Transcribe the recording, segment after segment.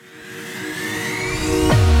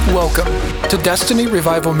Welcome to Destiny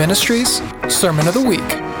Revival Ministries Sermon of the Week.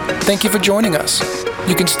 Thank you for joining us.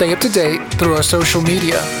 You can stay up to date through our social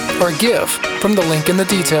media or give from the link in the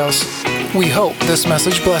details. We hope this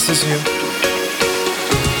message blesses you.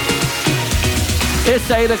 It's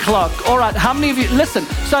 8 o'clock. All right, how many of you, listen,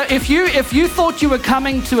 so if you thought you were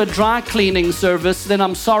coming to a dry cleaning service, then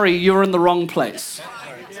I'm sorry, you're in the wrong place.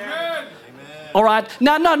 All right,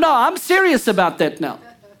 no, I'm serious about that now.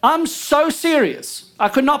 I'm so serious. I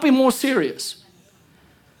could not be more serious.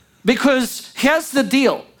 Because here's the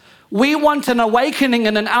deal. We want an awakening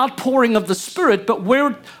and an outpouring of the Spirit, but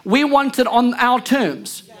we want it on our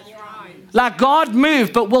terms. Like God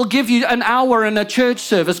moved, but we'll give you an hour in a church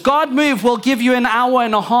service. God moved, we'll give you an hour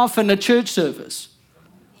and a half in a church service.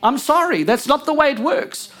 I'm sorry, that's not the way it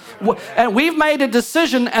works. And we've made a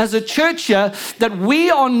decision as a church here that we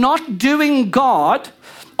are not doing God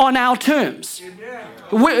on our terms.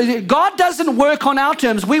 God doesn't work on our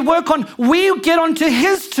terms. We get onto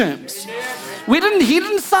His terms. He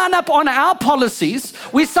didn't sign up on our policies.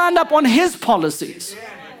 We signed up on His policies.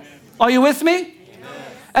 Are you with me?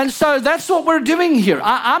 And so that's what we're doing here.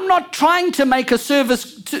 I'm not trying to make a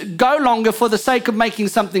service to go longer for the sake of making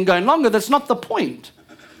something go longer. That's not the point.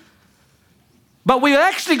 But we've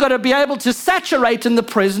actually got to be able to saturate in the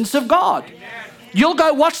presence of God. You'll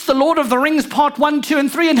go watch The Lord of the Rings Part 1, 2,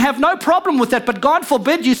 and 3 and have no problem with that. But God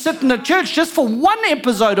forbid you sit in a church just for one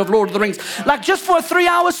episode of Lord of the Rings, like just for a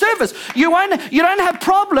 3-hour service. You don't have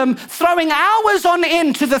problem throwing hours on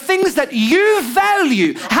end to the things that you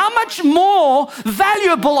value. How much more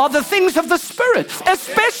valuable are the things of the Spirit,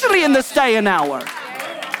 especially in this day and hour?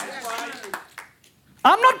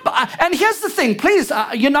 And here's the thing, please,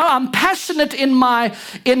 I'm passionate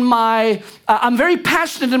I'm very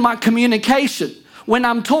passionate in my communication when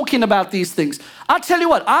I'm talking about these things. I'll tell you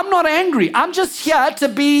what, I'm not angry. I'm just here to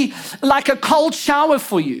be like a cold shower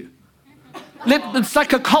for you. It's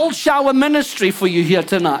like a cold shower ministry for you here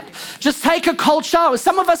tonight. Just take a cold shower.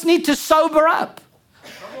 Some of us need to sober up.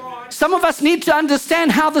 Some of us need to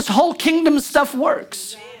understand how this whole kingdom stuff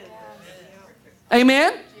works.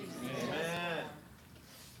 Amen?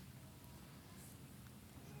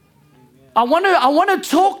 I want to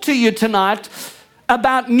talk to you tonight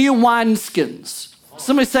about new wineskins.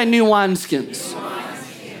 Somebody say new wineskins.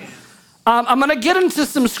 I'm going to get into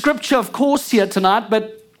some scripture, of course, here tonight,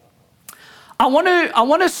 but I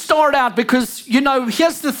want to start out because,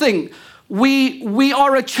 here's the thing. We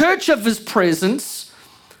are a church of His presence,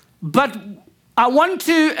 but I want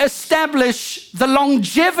to establish the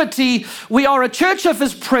longevity. We are a church of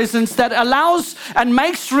His presence that allows and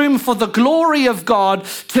makes room for the glory of God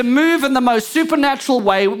to move in the most supernatural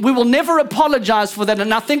way. We will never apologize for that.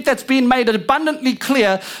 And I think that's been made abundantly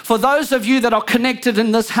clear for those of you that are connected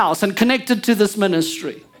in this house and connected to this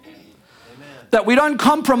ministry. Amen. That we don't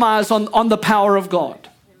compromise on the power of God.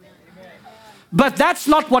 But that's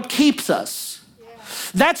not what keeps us.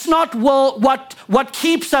 That's not what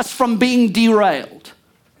keeps us from being derailed.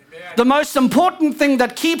 Amen. The most important thing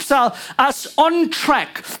that keeps us on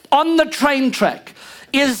track, on the train track,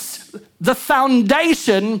 is the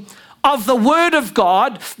foundation of the Word of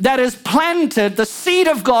God that is planted, the seed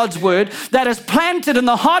of God's Word that is planted in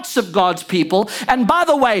the hearts of God's people. And by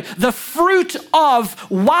the way, the fruit of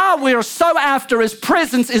why we're so after His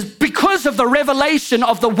presence is because of the revelation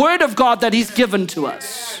of the Word of God that He's given to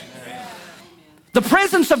us. The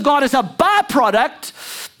presence of God is a byproduct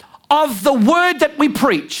of the word that we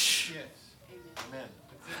preach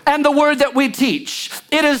and the word that we teach.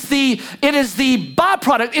 It is the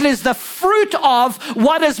byproduct. It is the fruit of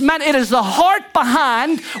what is meant. It is the heart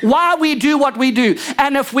behind why we do what we do.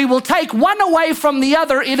 And if we will take one away from the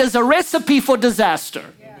other, it is a recipe for disaster.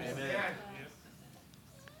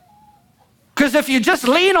 Because if you just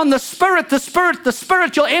lean on the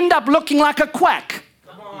Spirit, you'll end up looking like a quack.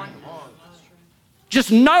 Just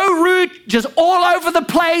no root, just all over the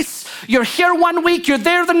place. You're here one week, you're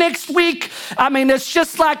there the next week. I mean, it's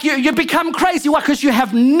just like you become crazy. Why? Because you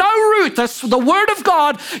have no root. That's the Word of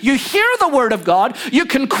God. You hear the Word of God. You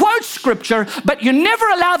can quote Scripture, but you never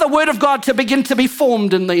allow the Word of God to begin to be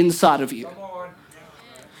formed in the inside of you.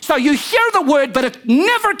 So you hear the Word, but it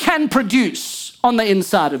never can produce on the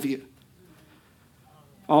inside of you.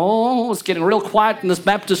 Oh, it's getting real quiet in this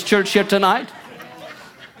Baptist church here tonight.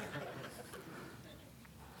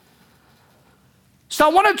 So I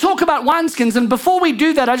want to talk about wineskins, and before we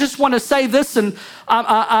do that, I just want to say this. And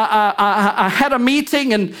I had a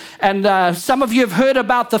meeting, and some of you have heard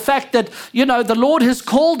about the fact that, the Lord has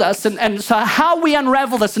called us, and so how we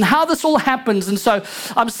unravel this and how this all happens. And so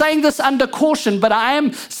I'm saying this under caution, but I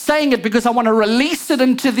am saying it because I want to release it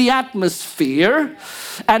into the atmosphere,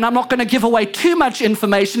 and I'm not going to give away too much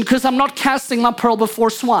information because I'm not casting my pearl before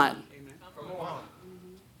swine.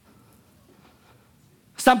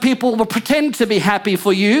 Some people will pretend to be happy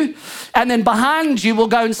for you, and then behind you will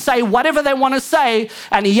go and say whatever they want to say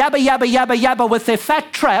and yabba, yabba, yabba, yabba with their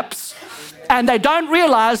fat traps, and they don't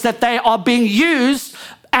realize that they are being used,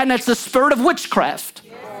 and it's the spirit of witchcraft.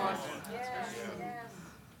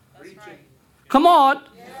 Come on.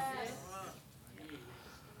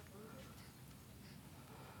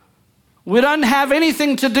 We don't have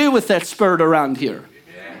anything to do with that spirit around here.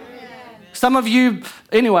 Some of you,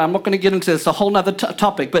 anyway, I'm not going to get into this, a whole nother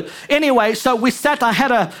topic. But anyway, so I had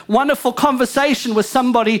a wonderful conversation with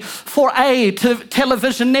somebody for a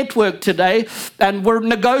television network today. And we're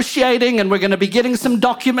negotiating, and we're going to be getting some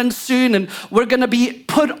documents soon. And we're going to be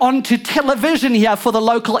put onto television here for the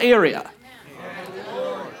local area.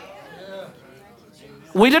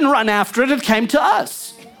 We didn't run after it, it came to us.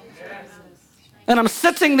 And I'm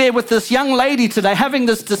sitting there with this young lady today having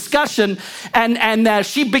this discussion, and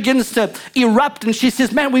she begins to erupt, and she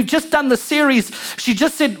says, man, we've just done the series. She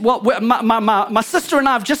just said, my sister and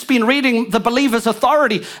I have just been reading The Believer's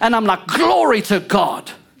Authority. And I'm like, glory to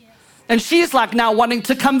God. Yes. And she's like now wanting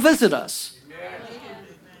to come visit us. Yes.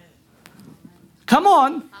 Come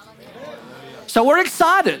on. So we're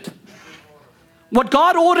excited. What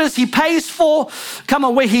God orders, He pays for. Come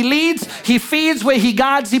on, where He leads, He feeds. Where He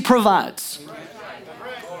guides, He provides.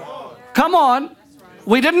 Come on.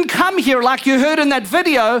 We didn't come here, like you heard in that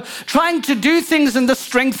video, trying to do things in the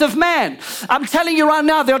strength of man. I'm telling you right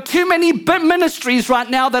now, there are too many ministries right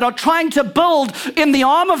now that are trying to build in the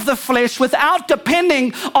arm of the flesh without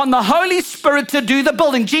depending on the Holy Spirit to do the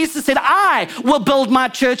building. Jesus said, I will build my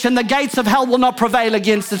church, and the gates of hell will not prevail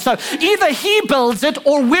against it. So either He builds it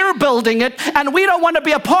or we're building it, and we don't want to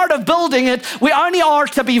be a part of building it. We only are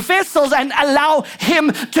to be vessels and allow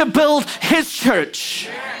Him to build His church.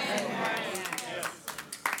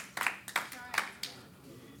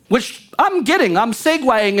 Which I'm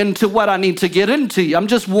segueing into what I need to get into. I'm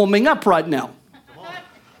just warming up right now.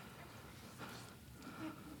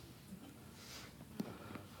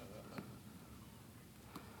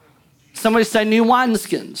 Somebody say new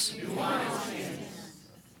wineskins.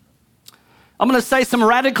 I'm going to say some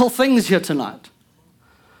radical things here tonight.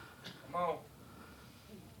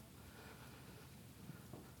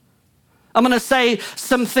 I'm going to say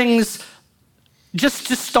some things just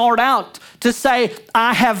to start out, to say,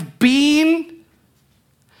 I have been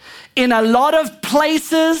in a lot of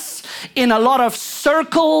places, in a lot of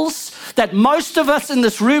circles that most of us in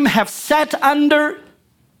this room have sat under.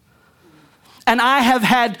 And I have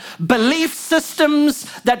had belief systems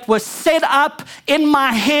that were set up in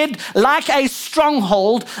my head like a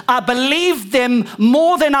stronghold. I believed them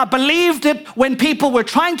more than I believed it when people were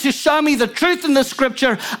trying to show me the truth in the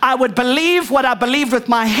scripture. I would believe what I believed with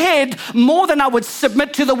my head more than I would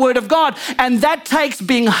submit to the word of God. And that takes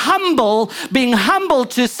being humble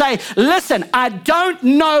to say, listen, I don't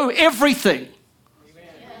know everything.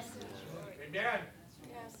 Amen.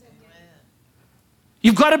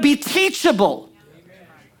 You've got to be teachable.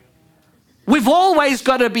 We've always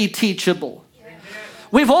got to be teachable.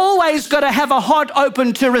 We've always got to have a heart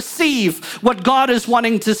open to receive what God is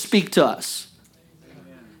wanting to speak to us.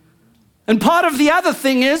 And part of the other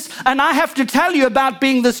thing is, and I have to tell you about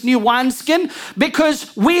being this new wineskin,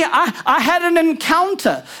 because I had an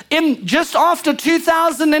encounter in just after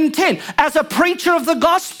 2010 as a preacher of the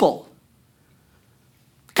gospel.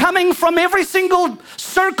 Coming from every single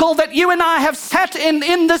circle that you and I have sat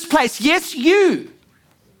in this place. Yes, you.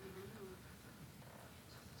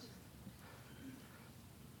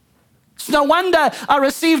 It's no wonder I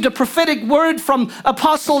received a prophetic word from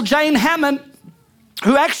Apostle Jane Hammond,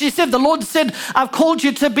 who actually said, the Lord said, I've called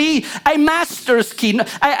you to be a master's key,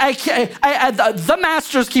 the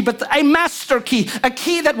master's key, but a master key, a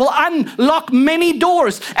key that will unlock many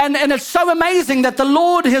doors. And it's so amazing that the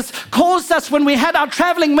Lord has caused us, when we had our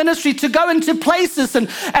traveling ministry, to go into places and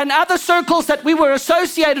other circles that we were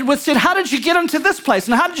associated with said, how did you get into this place?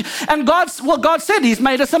 And God said He's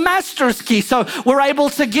made us a master's key. So we're able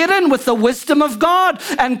to get in with the wisdom of God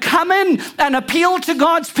and come in and appeal to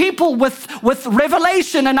God's people with revelation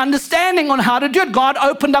and understanding on how to do it. God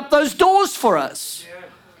opened up those doors for us.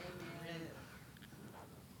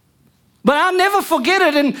 But I'll never forget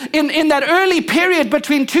it in that early period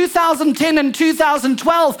between 2010 and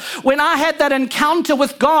 2012 when I had that encounter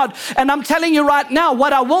with God. And I'm telling you right now,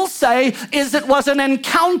 what I will say is it was an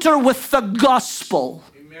encounter with the gospel.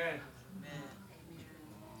 Amen.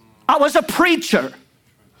 I was a preacher.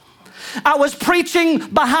 I was preaching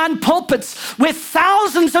behind pulpits where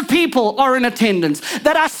thousands of people are in attendance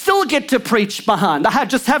that I still get to preach behind. I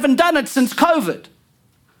just haven't done it since COVID.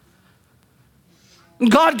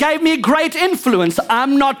 God gave me great influence.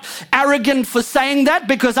 I'm not arrogant for saying that,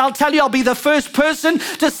 because I'll tell you, I'll be the first person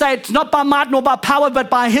to say it's not by might nor by power, but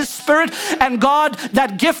by His Spirit. And God,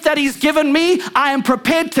 that gift that He's given me, I am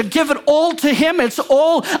prepared to give it all to Him. It's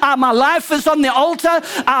all, my life is on the altar.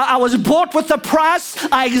 I was bought with a price.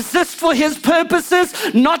 I exist for His purposes,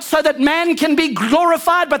 not so that man can be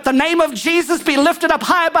glorified, but the name of Jesus be lifted up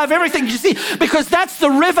high above everything. You see, because that's the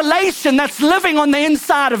revelation that's living on the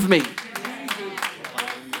inside of me.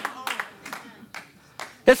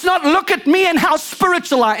 It's not look at me and how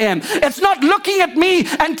spiritual I am. It's not looking at me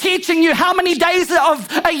and teaching you how many days of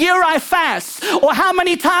a year I fast or how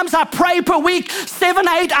many times I pray per week, 7,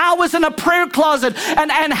 8 hours in a prayer closet,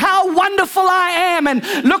 and how wonderful I am, and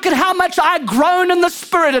look at how much I've grown in the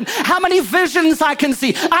Spirit and how many visions I can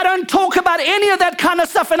see. I don't talk about any of that kind of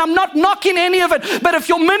stuff, and I'm not knocking any of it. But if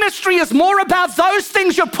your ministry is more about those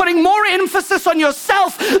things, you're putting more emphasis on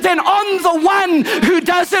yourself than on the one who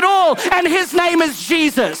does it all, and His name is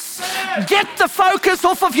Jesus. Get the focus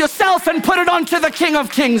off of yourself and put it onto the King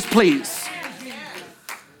of Kings, please.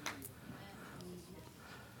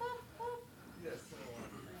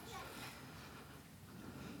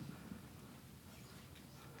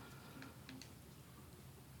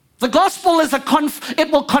 The gospel is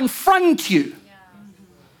it will confront you.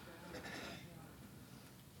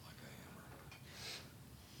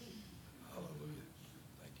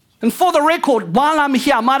 And for the record, while I'm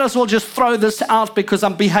here, I might as well just throw this out because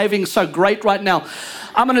I'm behaving so great right now.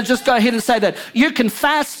 I'm going to just go ahead and say that you can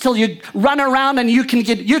fast till you run around, and you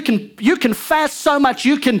can fast so much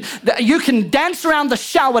you can dance around the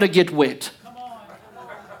shower to get wet.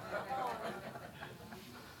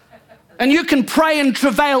 And you can pray and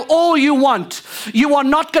travail all you want. You are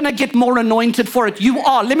not going to get more anointed for it. You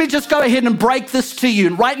are. Let me just go ahead and break this to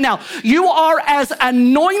you right now. You are as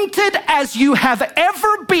anointed as you have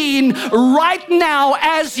ever been right now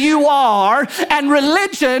as you are. And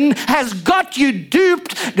religion has got you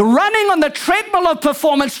duped, running on the treadmill of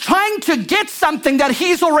performance, trying to get something that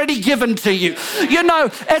He's already given to you. You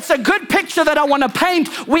know, it's a good picture that I want to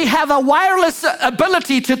paint. We have a wireless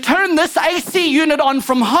ability to turn this AC unit on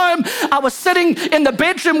from home. I was sitting in the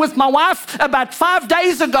bedroom with my wife about 5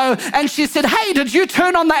 days ago, and she said, "Hey, did you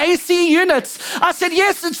turn on the AC units?" I said,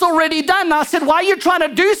 "Yes, it's already done." I said, "Why are you trying to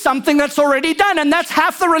do something that's already done?" And that's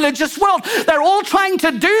half the religious world. They're all trying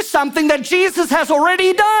to do something that Jesus has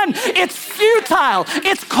already done. It's futile.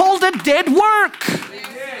 It's called a dead work.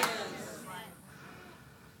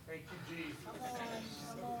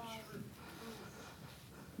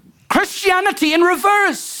 Christianity in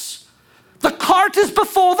reverse. The cart is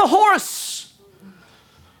before the horse.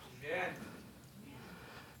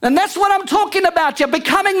 And that's what I'm talking about. You're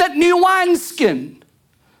becoming that new wineskin.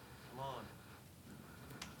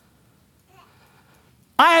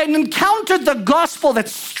 I encountered the gospel that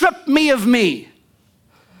stripped me of me.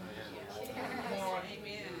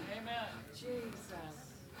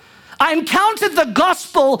 I encountered the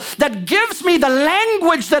gospel that gives me the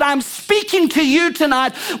language that I'm speaking to you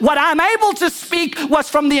tonight. What I'm able to speak was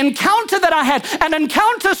from the encounter that I had, an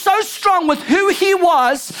encounter so strong with who He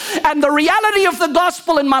was and the reality of the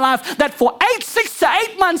gospel in my life that for 6 to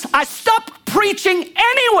 8 months, I stopped preaching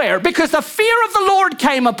anywhere because the fear of the Lord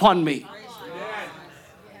came upon me.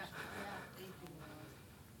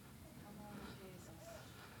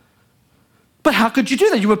 But how could you do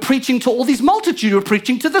that? You were preaching to all these multitudes. You were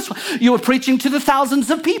preaching to this one. You were preaching to the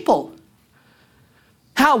thousands of people.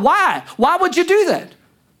 How? Why? Why would you do that?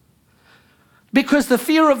 Because the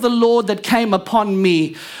fear of the Lord that came upon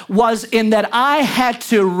me was in that I had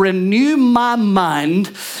to renew my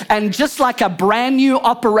mind, and just like a brand new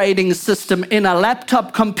operating system in a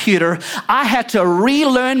laptop computer, I had to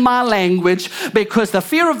relearn my language because the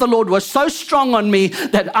fear of the Lord was so strong on me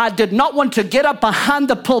that I did not want to get up behind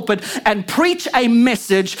the pulpit and preach a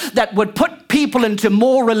message that would put people into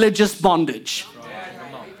more religious bondage.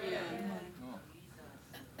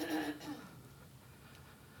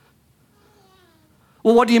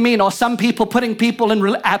 Well, what do you mean? Are some people putting people in?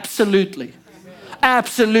 Absolutely.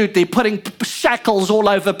 Absolutely. Putting shackles all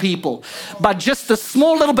over people. But just the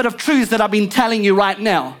small little bit of truth that I've been telling you right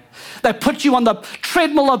now, They put you on the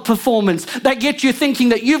treadmill of performance. They get you thinking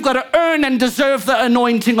that you've got to earn and deserve the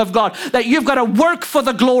anointing of God, that you've got to work for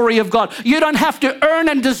the glory of God. You don't have to earn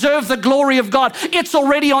and deserve the glory of God. It's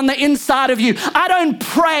already on the inside of you. I don't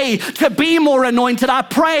pray to be more anointed. I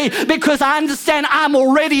pray because I understand I'm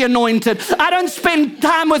already anointed. I don't spend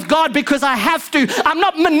time with God because I have to. I'm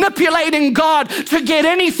not manipulating God to get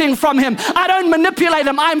anything from him. I don't manipulate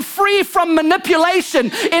him. I'm free from manipulation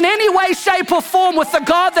in any way, shape, or form with the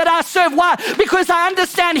God that I serve. Why? Because I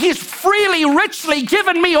understand he's freely, richly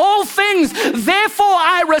given me all things. Therefore,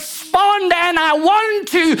 I respond and I want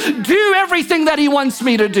to do everything that he wants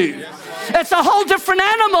me to do. It's a whole different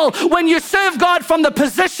animal when you serve God from the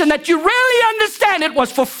position that you really understand it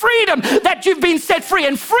was for freedom that you've been set free,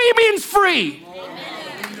 and free means free.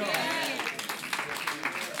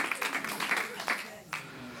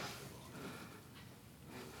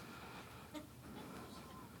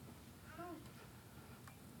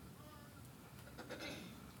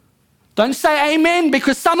 Don't say amen,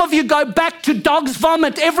 because some of you go back to dog's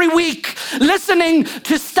vomit every week, listening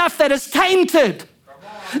to stuff that is tainted,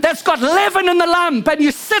 that's got leaven in the lump, and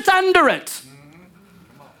you sit under it.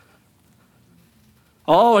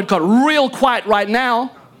 Oh, it got real quiet right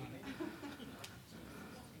now.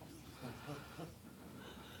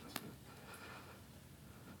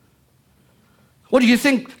 What do you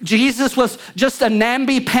think? Jesus was just a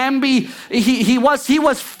namby-pamby? He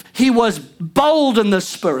was bold in the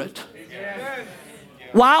spirit.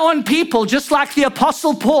 Why on people, just like the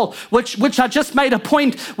Apostle Paul, which I just made a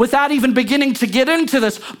point without even beginning to get into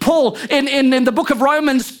this. Paul, in the book of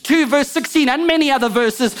Romans 2, verse 16, and many other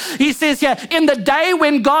verses, he says here, in the day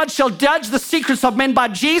when God shall judge the secrets of men by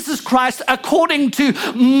Jesus Christ according to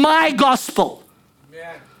my gospel.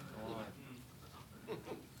 Amen.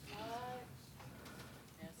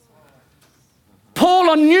 Paul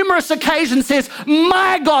on numerous occasions says,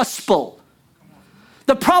 my gospel.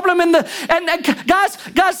 The problem and guys,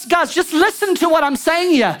 just listen to what I'm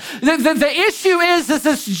saying here. The issue is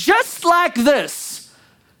it's just like this.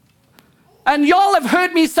 And y'all have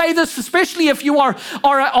heard me say this, especially if you are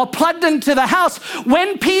plugged into the house.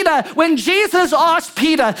 When Jesus asked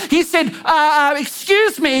Peter, he said,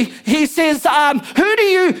 excuse me, he says, who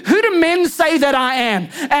do men say that I am?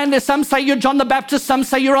 And some say you're John the Baptist, some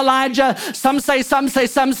say you're Elijah, some say.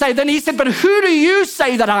 Then he said, but who do you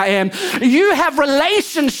say that I am? You have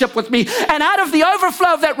relationship with me. And out of the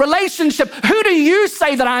overflow of that relationship, who do you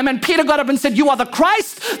say that I am? And Peter got up and said, you are the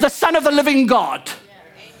Christ, the Son of the living God.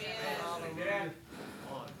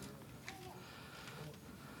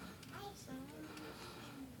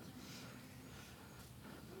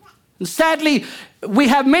 And sadly, we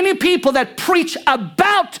have many people that preach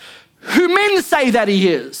about who men say that he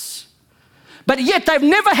is, but yet they've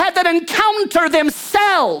never had that encounter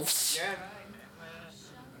themselves.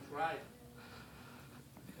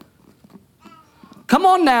 Come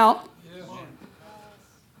on now.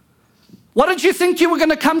 What did you think you were going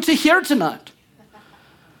to come to hear tonight?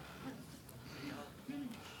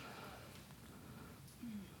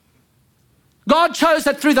 God chose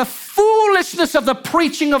that through the foolishness of the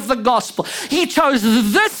preaching of the gospel. He chose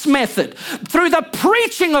this method through the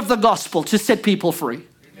preaching of the gospel to set people free.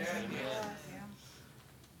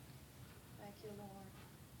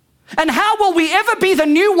 And how will we ever be the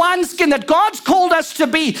new wineskin that God's called us to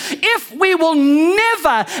be if we will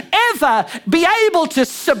never, ever be able to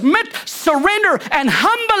submit, surrender, and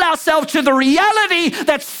humble ourselves to the reality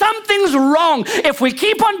that something's wrong? If we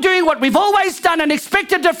keep on doing what we've always done and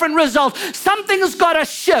expect a different result, something's got to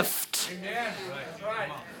shift. Amen.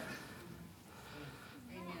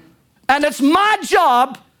 And it's my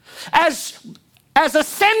job as a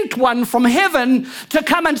sent one from heaven to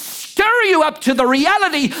come and stir you up to the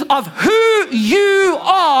reality of who you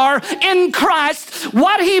are in Christ,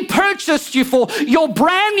 what he purchased you for, your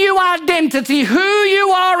brand new identity, who you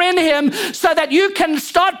are in him, so that you can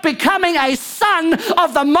start becoming a son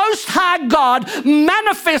of the Most High God,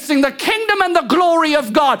 manifesting the kingdom and the glory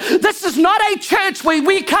of God. This is not a church where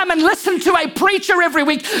we come and listen to a preacher every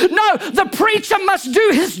week. No, the preacher must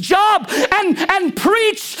do his job and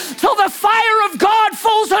preach till the fire of God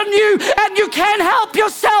falls on you and you can't help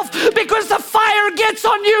yourself because the fire gets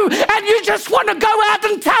on you and you just want to go out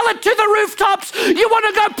and tell it to the rooftops. You want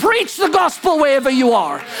to go preach the gospel wherever you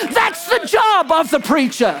are. That's the job of the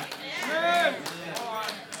preacher.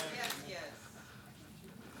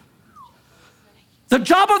 The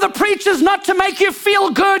job of the preacher is not to make you feel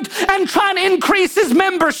good and try and increase his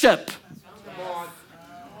membership.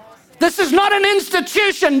 This is not an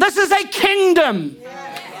institution. This is a kingdom.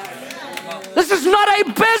 This is not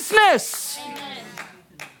a business.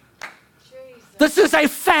 This is a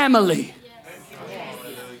family.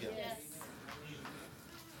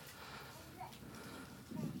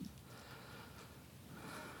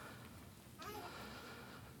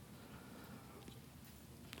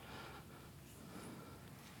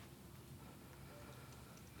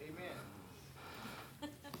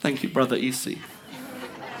 Thank you, Brother EC.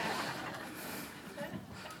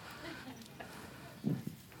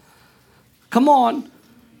 Come on.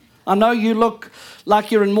 I know you look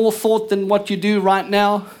like you're in more thought than what you do right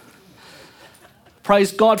now.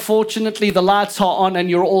 Praise God, fortunately, the lights are on and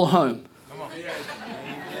you're all home.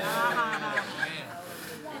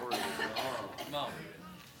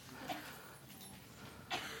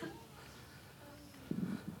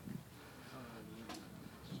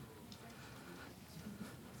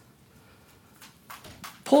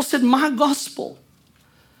 Paul said, my gospel.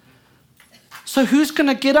 So who's going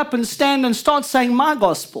to get up and stand and start saying my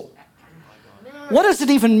gospel? What does it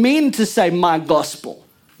even mean to say my gospel?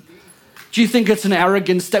 Do you think it's an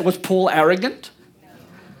arrogance? That was Paul arrogant?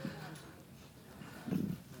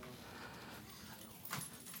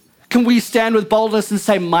 Can we stand with boldness and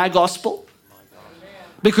say my gospel?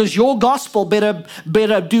 Because your gospel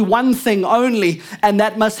better do one thing only, and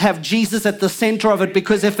that must have Jesus at the center of it.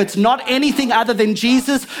 Because if it's not anything other than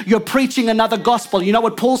Jesus, you're preaching another gospel. You know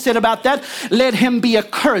what Paul said about that? Let him be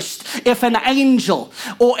accursed. If an angel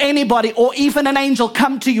or anybody or even an angel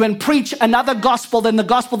come to you and preach another gospel than the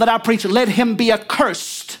gospel that I preach, let him be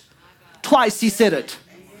accursed. Twice he said it.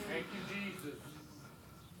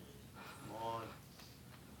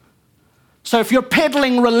 So if you're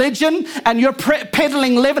peddling religion and you're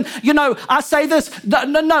peddling leaven, you know, I say this,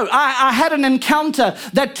 I had an encounter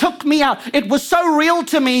that took me out. It was so real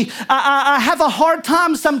to me. I have a hard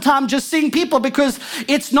time sometimes just seeing people, because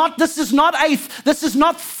this is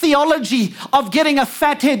not theology of getting a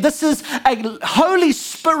fat head. This is a Holy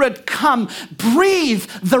Spirit come, breathe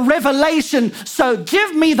the revelation. So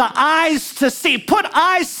give me the eyes to see. Put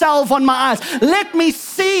eye salve on my eyes. Let me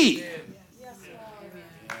see.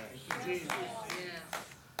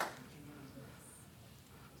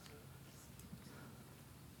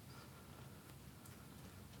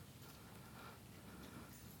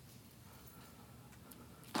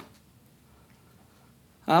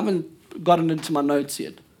 I haven't gotten into my notes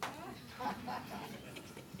yet.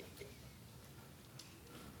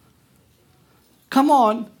 Come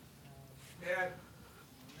on.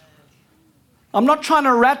 I'm not trying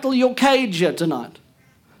to rattle your cage here tonight.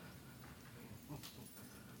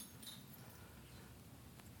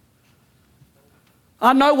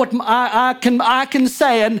 I know what I can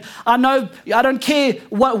say, and I know I don't care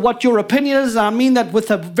what your opinion is. I mean that with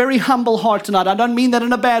a very humble heart tonight. I don't mean that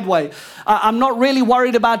in a bad way. I'm not really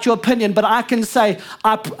worried about your opinion, but I can say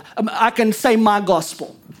my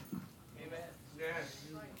gospel.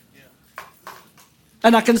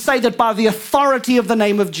 And I can say that by the authority of the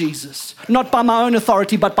name of Jesus, not by my own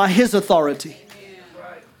authority, but by his authority.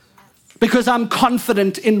 Because I'm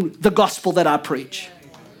confident in the gospel that I preach.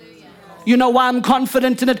 You know why I'm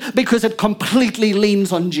confident in it? Because it completely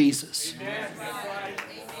leans on Jesus.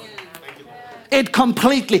 It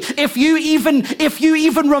completely. If you even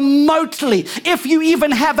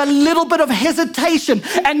have a little bit of hesitation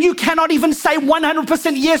and you cannot even say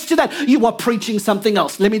 100% yes to that, you are preaching something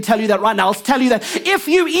else. Let me tell you that right now. I'll tell you that if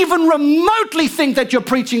you even remotely think that you're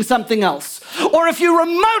preaching something else, or if you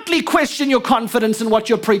remotely question your confidence in what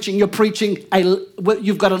you're preaching, you've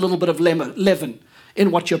got a little bit of leaven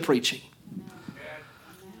in what you're preaching.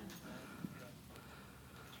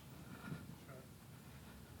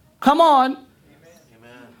 Come on.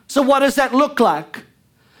 So what does that look like?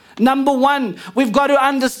 Number one, we've got to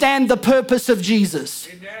understand the purpose of Jesus.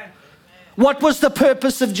 What was the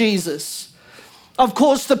purpose of Jesus? Of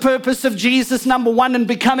course, the purpose of Jesus, number one, in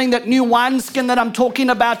becoming that new wineskin that I'm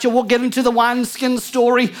talking about. We'll get into the wineskin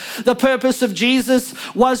story. The purpose of Jesus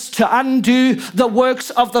was to undo the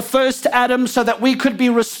works of the first Adam so that we could be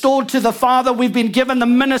restored to the Father. We've been given the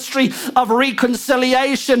ministry of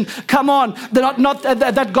reconciliation. Come on,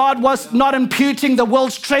 that God was not imputing the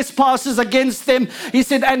world's trespasses against them. He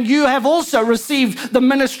said, and you have also received the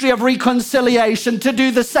ministry of reconciliation, to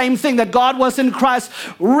do the same thing, that God was in Christ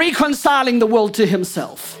reconciling the world to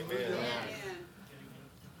himself. Amen.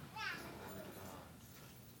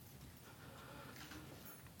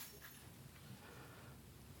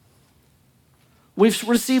 We've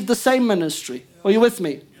received the same ministry. Are you with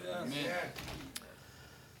me?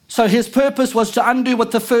 So his purpose was to undo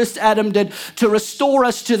what the first Adam did, to restore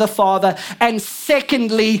us to the Father, and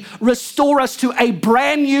secondly, restore us to a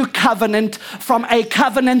brand new covenant, from a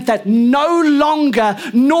covenant that no longer,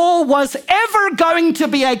 nor was ever going to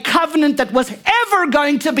be a covenant that was ever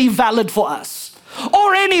going to be valid for us,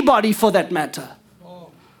 or anybody for that matter.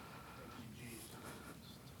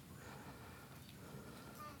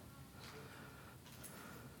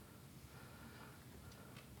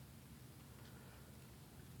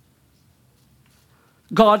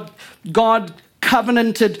 God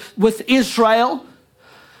covenanted with Israel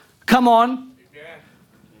Come on.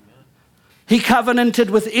 He covenanted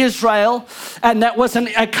with Israel, and that was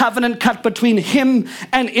a covenant cut between him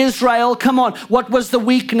and Israel. Come on, what was the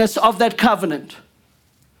weakness of that covenant?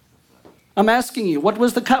 I'm asking you, what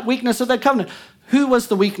was the weakness of that covenant? Who was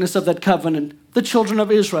the weakness of that covenant? The children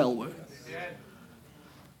of Israel were.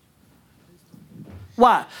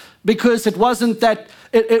 Why? Because it wasn't that,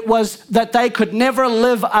 it was that they could never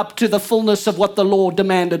live up to the fullness of what the law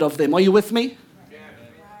demanded of them. Are you with me?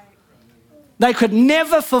 They could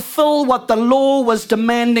never fulfill what the law was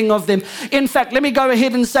demanding of them. In fact, let me go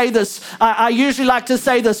ahead and say this. I usually like to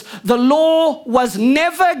say this. The law was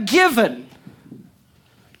never given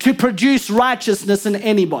to produce righteousness in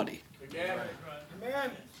anybody.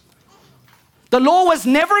 The law was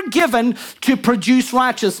never given to produce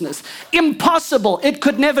righteousness. Impossible. It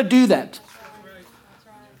could never do that.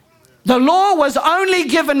 The law was only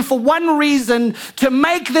given for one reason, to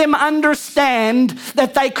make them understand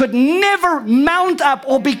that they could never mount up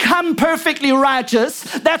or become perfectly righteous.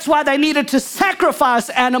 That's why they needed to sacrifice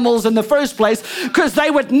animals in the first place, because they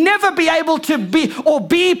would never be able to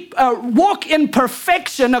walk in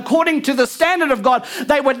perfection according to the standard of God.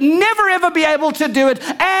 They would never ever be able to do it.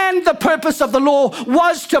 And the purpose of the law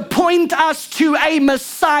was to point us to a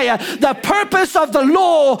Messiah. The purpose of the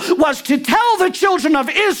law was to tell the children of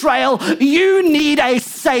Israel, you need a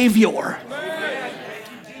Savior.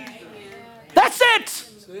 That's it.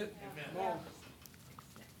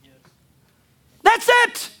 That's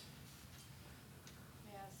it.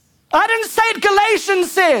 I didn't say it.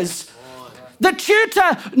 Galatians says, the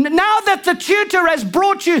tutor, now that the tutor has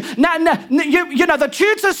brought you, the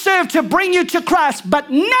tutor served to bring you to Christ, but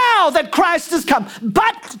now that Christ has come,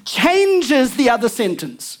 but changes the other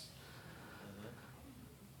sentence.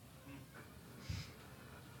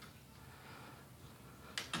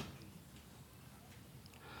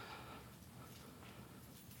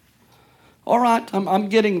 All right, I'm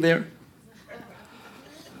getting there.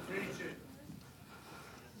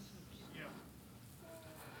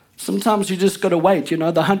 Sometimes you just got to wait. The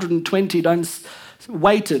 120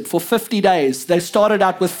 waited for 50 days. They started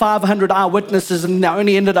out with 500 eyewitnesses and they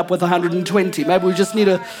only ended up with 120. Maybe we just need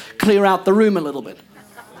to clear out the room a little bit.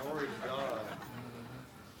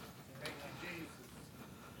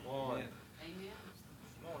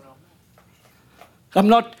 I'm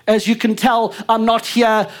not, as you can tell, I'm not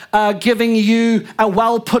here giving you a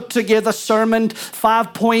well put together sermon,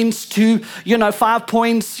 5 points, 2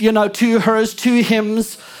 hers, 2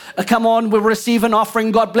 hymns. Come on, we receive an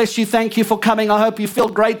offering. God bless you. Thank you for coming. I hope you feel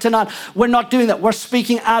great tonight. We're not doing that. We're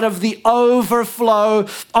speaking out of the overflow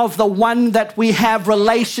of the one that we have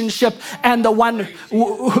relationship and the one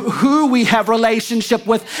who we have relationship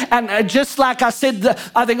with. And just like I said,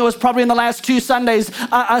 I think it was probably in the last 2 Sundays,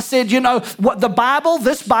 I said, what the Bible,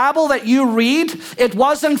 this Bible that you read, it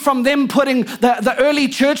wasn't from them putting the early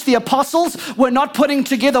church, the apostles, were not putting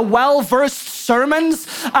together well-versed sermons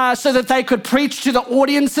so that they could preach to the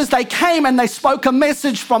audiences. They came and they spoke a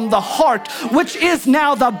message from the heart, which is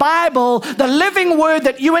now the Bible. The living word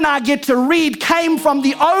that you and I get to read came from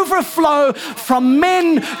the overflow from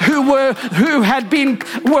men who were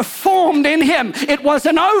formed in him. It was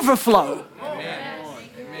an overflow. Amen.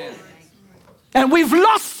 And we've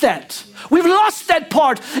lost that. We've lost that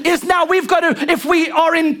part. Is now we've got to, if we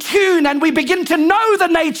are in tune and we begin to know the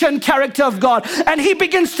nature and character of God, and he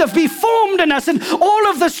begins to be formed in us, and all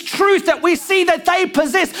of this truth that we see that they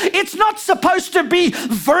possess, it's not supposed to be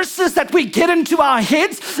verses that we get into our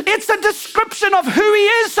heads. It's a description of who he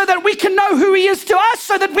is so that we can know who he is to us,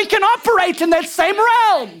 so that we can operate in that same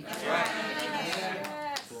realm. That's right.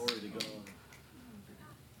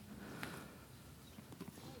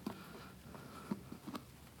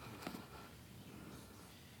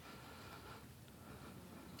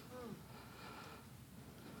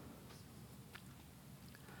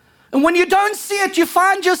 And when you don't see it, you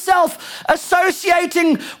find yourself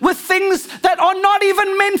associating with things that are not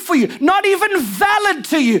even meant for you, not even valid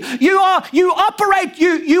to you. You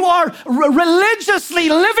are religiously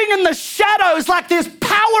living in the shadows like there's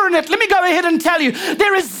power in it. Let me go ahead and tell you,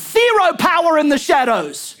 there is zero power in the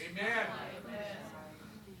shadows. Amen.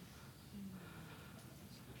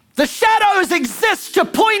 The shadows exist to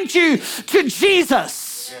point you to Jesus.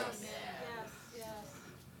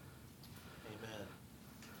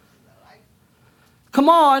 Come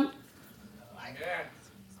on.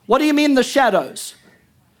 What do you mean the shadows?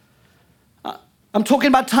 I'm talking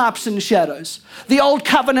about types and shadows. The old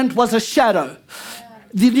covenant was a shadow.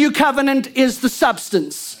 The new covenant is the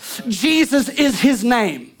substance. Jesus is his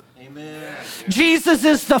name. Jesus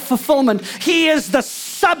is the fulfillment. He is the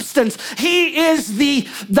substance. He is the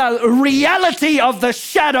reality of the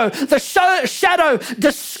shadow. The shadow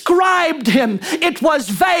described him. It was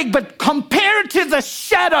vague, but compared to the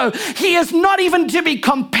shadow, he is not even to be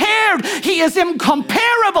compared. He is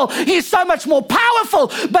incomparable. He's so much more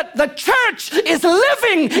powerful. But the church is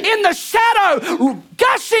living in the shadow,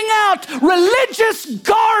 gushing out religious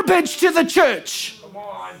garbage to the church.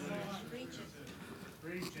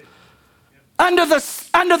 Under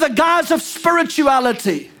the guise of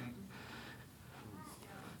spirituality.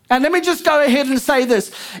 And let me just go ahead and say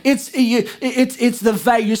this. It's the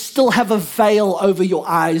veil. You still have a veil over your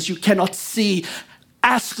eyes. You cannot see.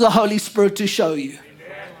 Ask the Holy Spirit to show you.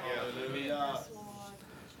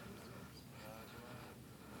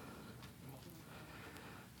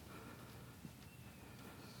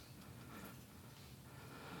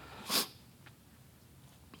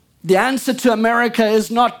 The answer to America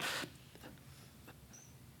is not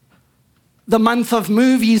the month of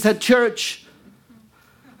movies at church.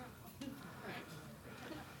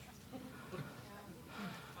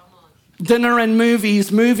 Dinner and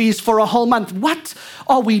movies for a whole month. What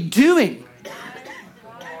are we doing?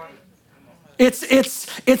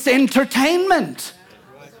 It's entertainment.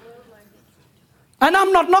 And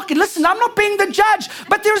I'm not knocking. Listen, I'm not being the judge,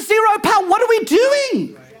 but there's zero power. What are we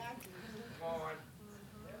doing?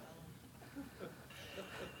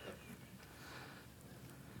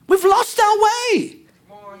 We've lost our way.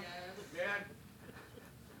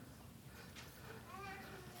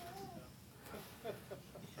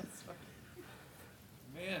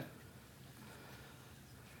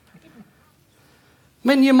 I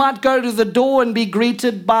mean, you might go to the door and be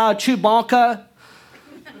greeted by Chewbacca,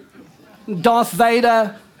 Darth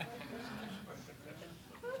Vader,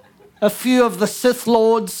 a few of the Sith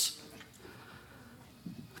Lords,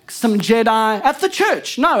 some Jedi at the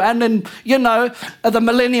church. No, and then, the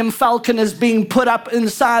Millennium Falcon is being put up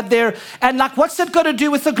inside there. And what's that got to do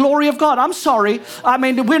with the glory of God? I'm sorry. I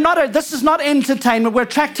mean, this is not entertainment. We're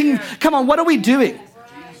attracting, come on, what are we doing?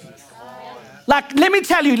 Let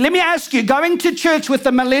me ask you, going to church with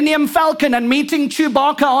the Millennium Falcon and meeting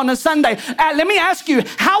Chewbacca on a Sunday, let me ask you,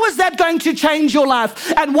 how is that going to change your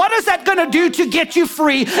life? And what is that going to do to get you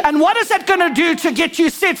free? And what is that going to do to get you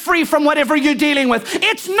set free from whatever you're dealing with?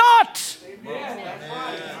 It's not. Amen.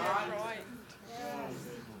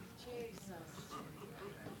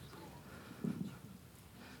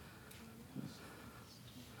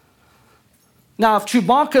 Now, if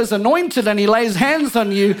Chewbacca is anointed and he lays hands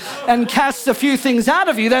on you and casts a few things out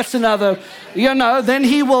of you, that's another, then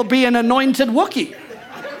he will be an anointed Wookiee.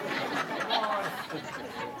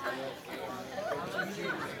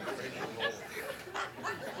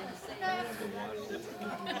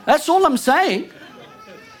 That's all I'm saying.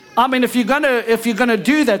 I mean, if you're gonna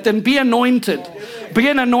do that, then be anointed. Be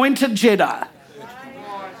an anointed Jedi.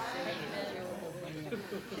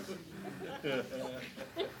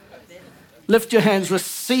 Lift your hands,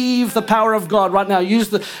 receive the power of God right now.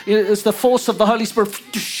 It's the force of the Holy Spirit.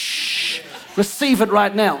 Receive it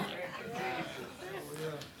right now.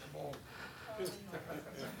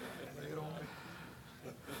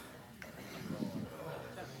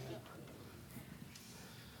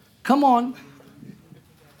 Come on.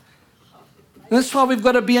 That's why we've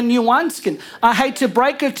got to be a new wineskin. I hate to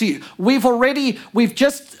break it to you. We've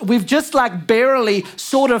just like barely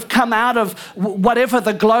sort of come out of whatever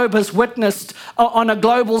the globe has witnessed on a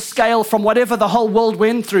global scale from whatever the whole world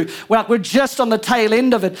went through. We're just on the tail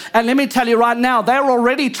end of it. And let me tell you right now, they're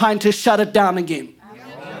already trying to shut it down again.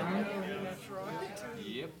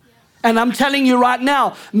 And I'm telling you right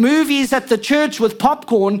now, movies at the church with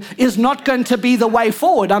popcorn is not going to be the way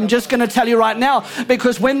forward. I'm just going to tell you right now,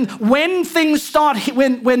 because when things start,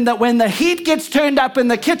 when the heat gets turned up in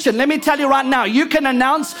the kitchen, let me tell you right now, you can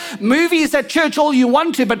announce movies at church all you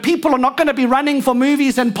want to, but people are not going to be running for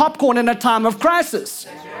movies and popcorn in a time of crisis.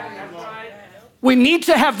 We need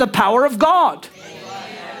to have the power of God.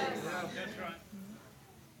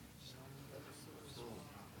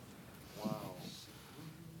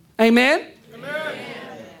 Amen? Amen.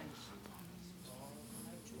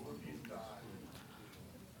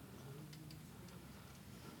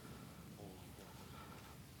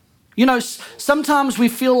 Sometimes we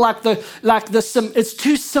feel like it's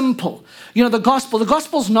too simple. The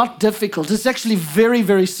gospel's not difficult. It's actually very,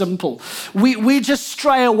 very simple. We just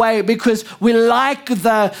stray away because we like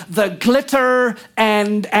the glitter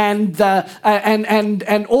and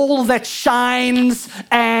all that shines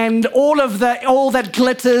and all that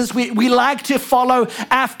glitters. We like to follow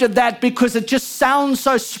after that because it just sounds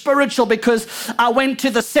so spiritual. Because I went to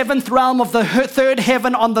the seventh realm of the third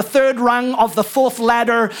heaven on the third rung of the fourth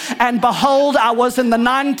ladder, and behold, I was in the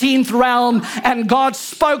 19th realm, and God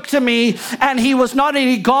spoke to me, and he was not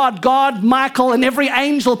only God, Michael, and every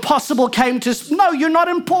angel possible came to, no, you're not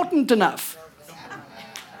important enough.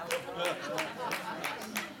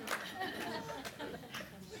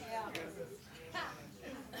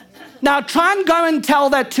 Now try and go and tell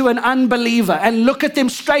that to an unbeliever and look at them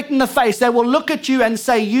straight in the face. They will look at you and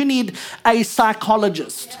say, you need a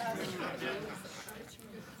psychologist.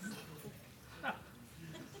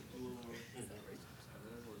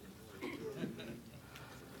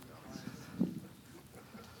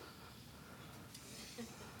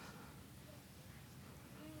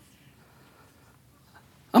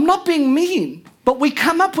 I'm not being mean, but we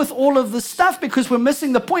come up with all of this stuff because we're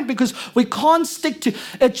missing the point, because we can't stick to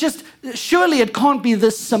it. Surely it can't be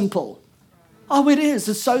this simple. Oh, it is.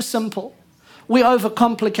 It's so simple. We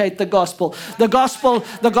overcomplicate the gospel. The gospel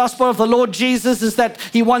of the Lord Jesus is that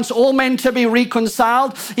he wants all men to be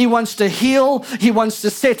reconciled. He wants to heal. He wants to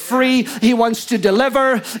set free. He wants to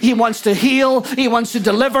deliver. He wants to heal. He wants to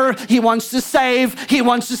deliver. He wants to save. He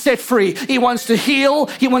wants to set free. He wants to heal.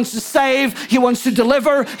 He wants to save. He wants to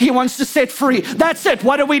deliver. He wants to set free. That's it.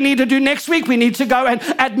 What do we need to do next week? We need to go and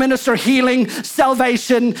administer healing,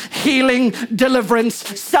 salvation, healing, deliverance,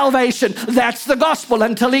 salvation. That's the gospel.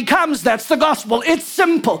 Until he comes, that's the gospel. It's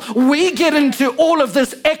simple. We get into all of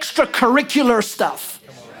this extracurricular stuff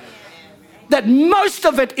that most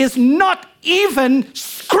of it is not even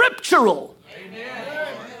scriptural.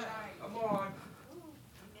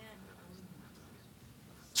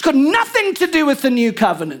 It's got nothing to do with the new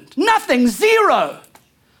covenant. Nothing. Zero.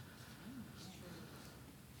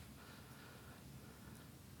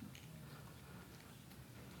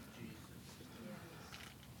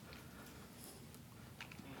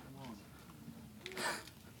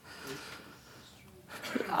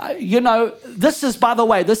 This is, by the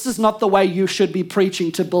way, this is not the way you should be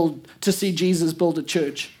preaching to see Jesus build a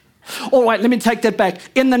church. All right, let me take that back.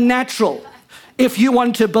 In the natural, if you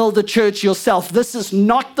want to build a church yourself, this is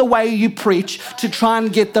not the way you preach to try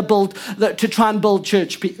and build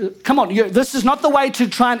church. Come on, this is not the way to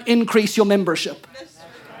try and increase your membership.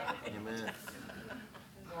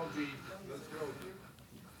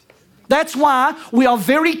 That's why we are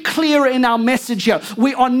very clear in our message here.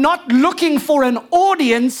 We are not looking for an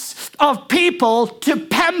audience of people to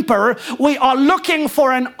pamper. We are looking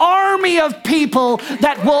for an army of people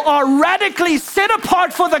that are radically set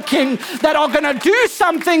apart for the King, that are going to do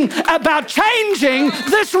something about changing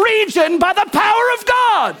this region by the power of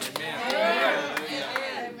God.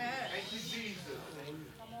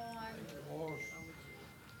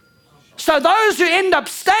 So those who end up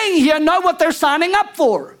staying here know what they're signing up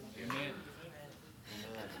for.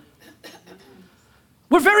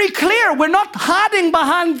 We're very clear. We're not hiding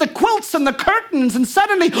behind the quilts and the curtains and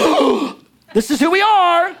suddenly, this is who we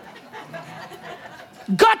are.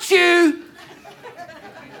 Got you.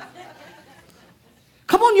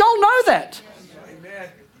 Come on, y'all know that.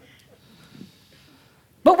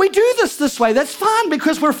 But we do this way. That's fine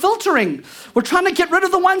because we're filtering. We're trying to get rid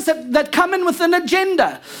of the ones that come in with an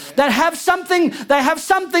agenda, that have something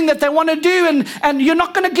that they want to do, and you're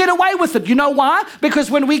not going to get away with it. You know why?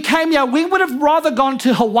 Because when we came here, we would have rather gone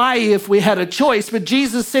to Hawaii if we had a choice, but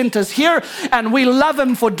Jesus sent us here, and we love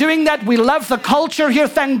him for doing that. We love the culture here.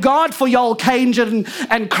 Thank God for y'all Cajun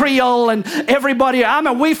and Creole and everybody.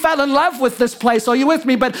 We fell in love with this place. Are you with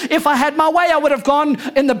me? But if I had my way, I would have gone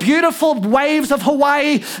in the beautiful waves of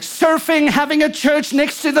Hawaii, surfing, having a church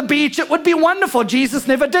next to the beach. It would be wonderful. Jesus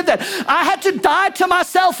never did that. I had to die to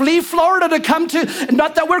myself, leave Florida to come to,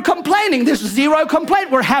 not that we're complaining. There's zero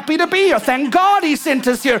complaint. We're happy to be here. Thank God he sent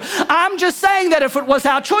us here. I'm just saying that if it was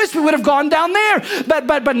our choice, we would have gone down there.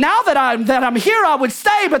 But now that I'm here, I would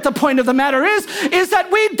stay. But the point of the matter is that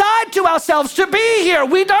we died to ourselves to be here.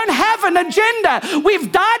 We don't have an agenda.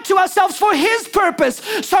 We've died to ourselves for his purpose.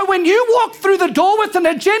 So when you walk through the door with an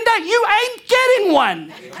agenda, you ain't getting one.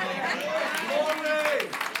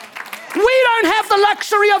 We don't have the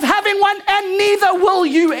luxury of having one, and neither will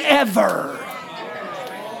you ever.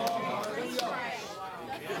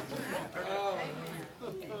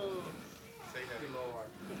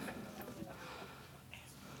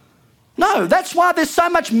 No, that's why there's so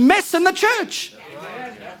much mess in the church.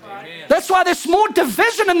 That's why there's more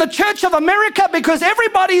division in the Church of America, because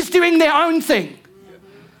everybody's doing their own thing.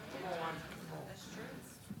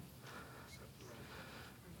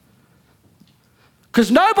 Because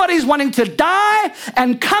nobody's wanting to die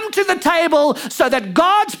and come to the table so that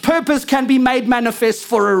God's purpose can be made manifest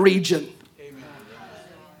for a region. Amen.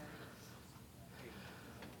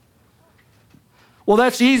 Well,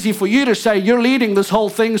 that's easy for you to say. You're leading this whole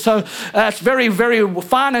thing, so that's very, very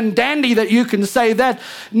fine and dandy that you can say that.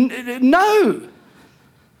 No.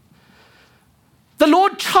 The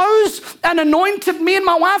Lord chose and anointed me and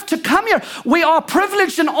my wife to come here. We are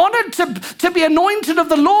privileged and honored to be anointed of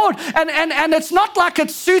the Lord. And it's not like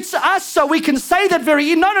it suits us, so we can say that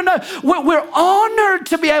very, no. We're honored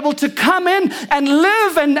to be able to come in and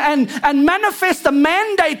live and manifest the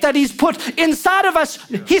mandate that He's put inside of us.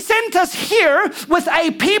 He sent us here with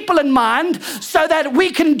a people in mind so that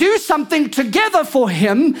we can do something together for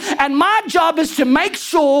Him. And my job is to make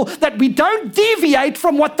sure that we don't deviate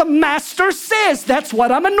from what the Master says. That's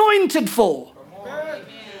what I'm anointed for. Amen.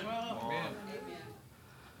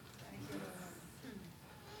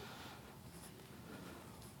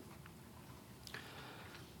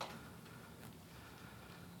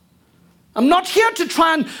 I'm not here to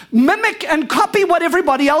try and mimic and copy what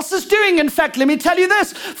everybody else is doing. In fact, let me tell you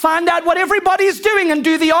this. Find out what everybody is doing and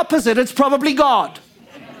do the opposite. It's probably God.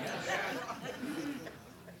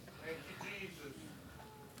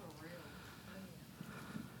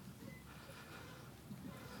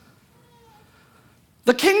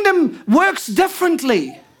 The kingdom works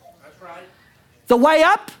differently. That's right. The way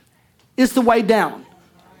up is the way down.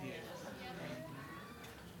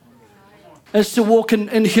 Is to walk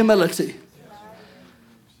in humility.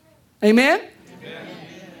 Amen? Amen?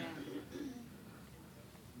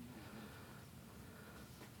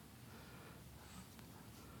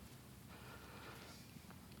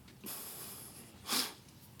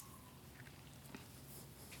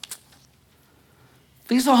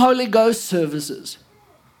 These are Holy Ghost services.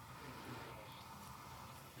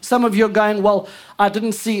 Some of you are going, well, I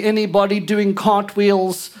didn't see anybody doing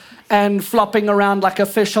cartwheels and flopping around like a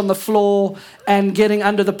fish on the floor and getting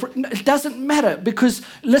under the... It doesn't matter because,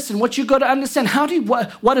 listen, what you've got to understand,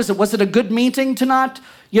 what is it? Was it a good meeting tonight?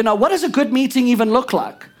 You know, what does a good meeting even look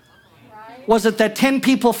like? Was it that 10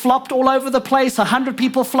 people flopped all over the place? 100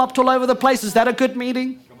 people flopped all over the place? Is that a good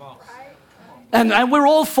meeting? And we're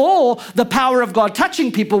all for the power of God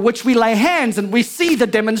touching people, which we lay hands and we see the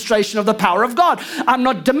demonstration of the power of God. I'm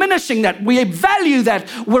not diminishing that. We value that.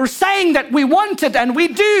 We're saying that we want it and we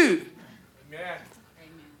do. Amen.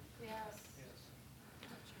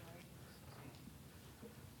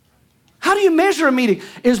 How do you measure a meeting?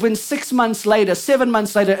 Is when 6 months later, 7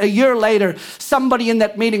 months later, a year later, somebody in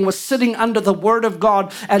that meeting was sitting under the Word of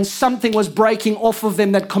God and something was breaking off of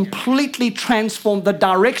them that completely transformed the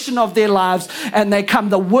direction of their lives, and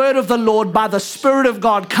the Word of the Lord by the Spirit of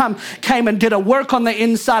God came and did a work on the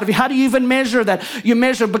inside of you. How do you even measure that? You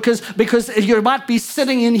measure because you might be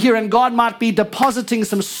sitting in here and God might be depositing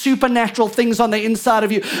some supernatural things on the inside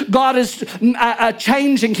of you. God is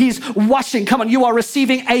changing. He's washing. Come on, you are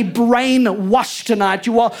receiving a brain washed tonight.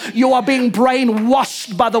 You are being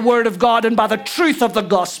brainwashed by the Word of God and by the truth of the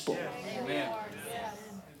gospel. Amen.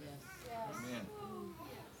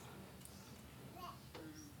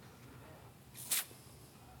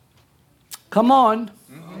 Come on.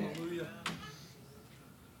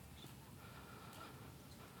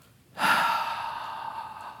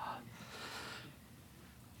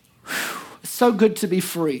 It's so good to be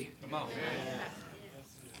free.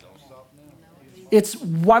 It's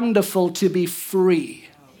wonderful to be free.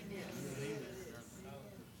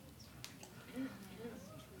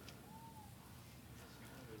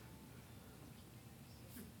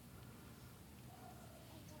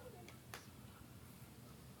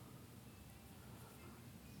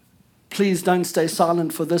 Please don't stay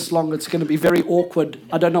silent for this long. It's going to be very awkward.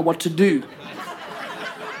 I don't know what to do.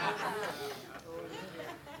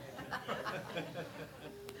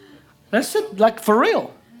 That's it, like for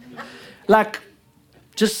real. Like,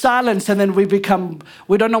 just silence, and then we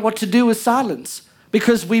don't know what to do with silence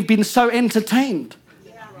because we've been so entertained.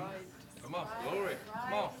 Come on, glory.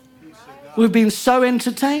 Come on. We've been so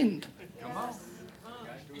entertained. Come on.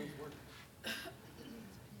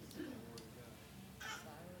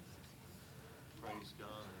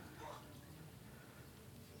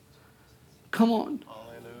 Come on.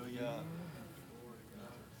 Hallelujah.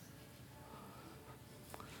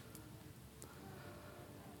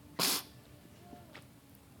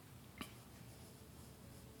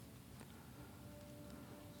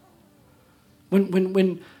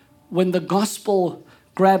 When the gospel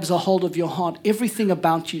grabs a hold of your heart, everything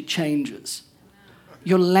about you changes.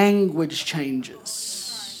 Your language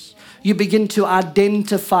changes. You begin to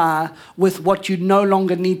identify with what you no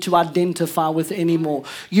longer need to identify with anymore.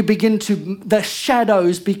 The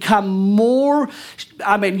shadows become more,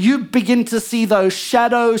 you begin to see those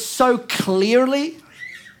shadows so clearly.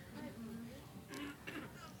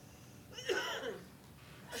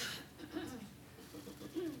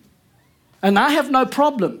 And I have no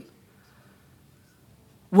problem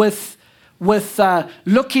with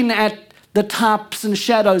looking at the types and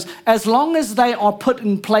shadows as long as they are put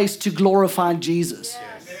in place to glorify Jesus.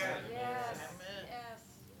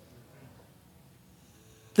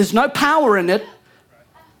 There's no power in it.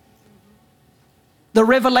 The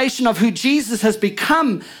revelation of who Jesus has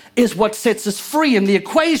become is what sets us free in the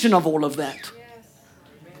equation of all of that. Yes.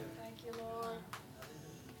 Thank you,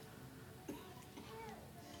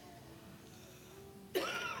 Lord.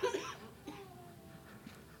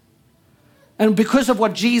 And because of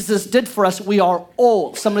what Jesus did for us, we are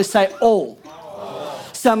all, somebody say all.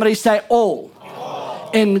 Somebody say all.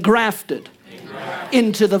 Engrafted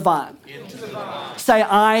into the vine. Say,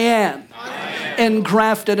 I am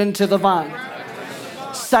engrafted into the vine.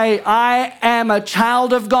 Say, I am a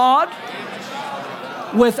child of God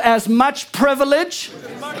with as much privilege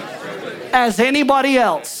as anybody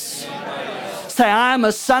else. Say, I am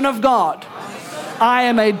a son of God. I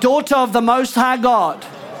am a daughter of the Most High God.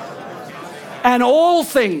 And all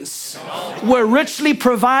things were richly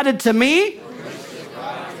provided to me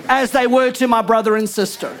as they were to my brother and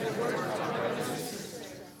sister.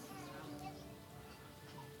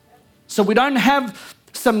 So we don't have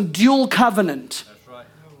some dual covenant.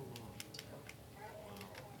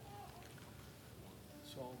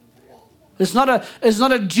 It's not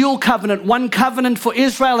a dual covenant, one covenant for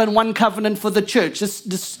Israel and one covenant for the church.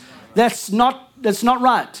 That's not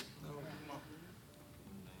right.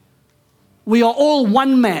 We are all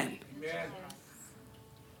one man.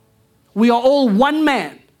 We are all one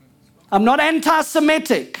man. I'm not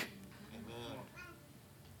anti-Semitic.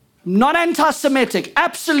 Not anti-Semitic,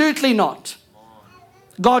 absolutely not.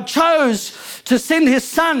 God chose to send his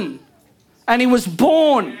son, and he was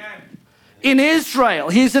born in Israel.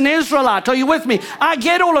 He's an Israelite. Are you with me? I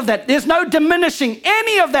get all of that. There's no diminishing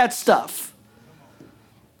any of that stuff.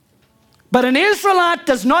 But an Israelite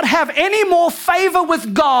does not have any more favor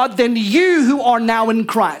with God than you who are now in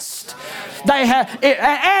Christ. They have,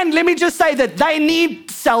 and let me just say that they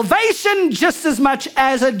need salvation just as much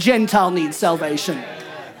as a Gentile needs salvation.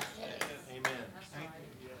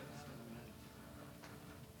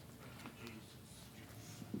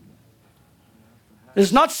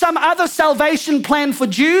 There's not some other salvation plan for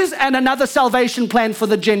Jews and another salvation plan for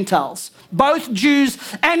the Gentiles. Both Jews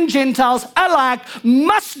and Gentiles alike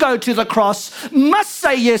must go to the cross, must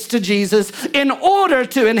say yes to Jesus in order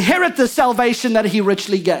to inherit the salvation that he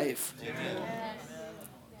richly gave. Amen.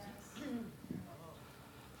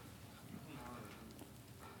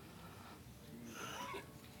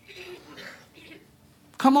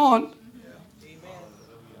 Come on.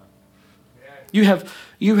 You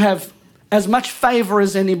have as much favor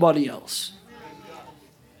as anybody else.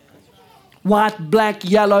 White, black,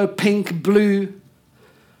 yellow, pink, blue,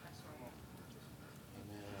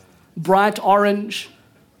 bright orange.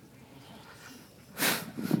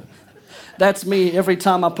 That's me every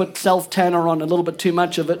time I put self-tanner on, a little bit too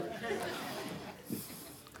much of it.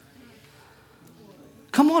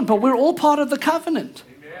 Come on, but we're all part of the covenant.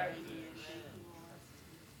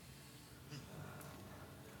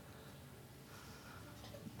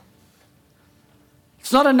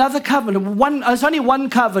 It's not another covenant. There's only one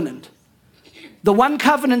covenant. The one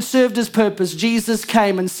covenant served his purpose. Jesus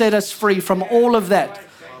came and set us free from all of that.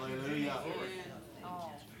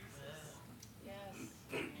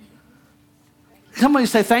 Somebody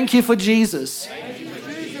say, thank you for Jesus. Thank you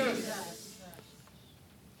for Jesus.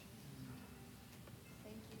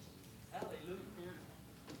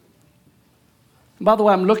 By the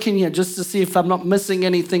way, I'm looking here just to see if I'm not missing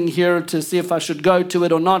anything here, to see if I should go to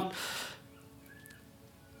it or not.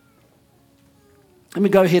 Let me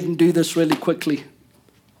go ahead and do this really quickly.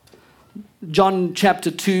 John chapter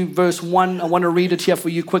 2, verse 1. I want to read it here for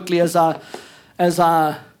you quickly as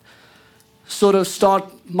I sort of start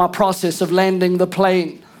my process of landing the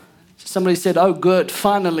plane. Somebody said, oh, good,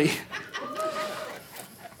 finally.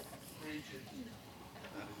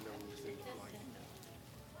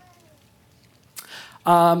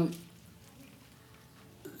 Let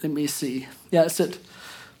me see. Yeah, that's it.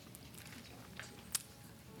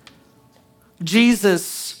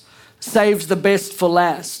 Jesus saves the best for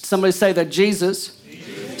last. Somebody say that Jesus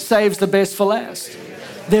saves the best for last.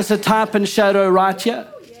 There's a type and shadow right here.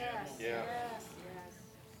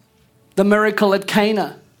 The miracle at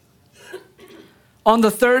Cana. On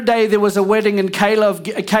the third day, there was a wedding in Cana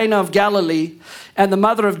of Galilee, and the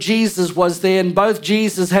mother of Jesus was there, and both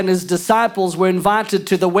Jesus and his disciples were invited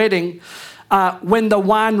to the wedding when the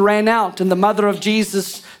wine ran out. And the mother of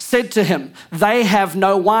Jesus said to him, they have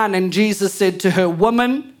no wine. And Jesus said to her,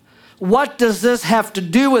 woman, what does this have to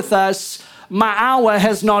do with us? my hour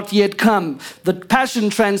has not yet come. The Passion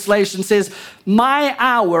Translation says, my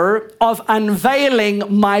hour of unveiling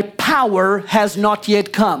my power has not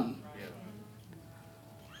yet come.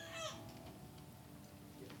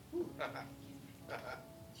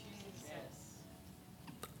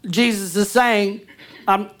 Jesus is saying,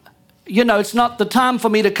 it's not the time for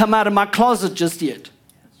me to come out of my closet just yet.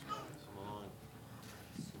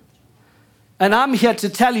 And I'm here to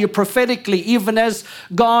tell you prophetically, even as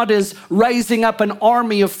God is raising up an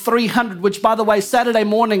army of 300, which, by the way, Saturday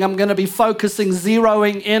morning, I'm going to be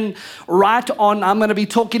zeroing in right on, I'm going to be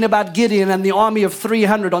talking about Gideon and the army of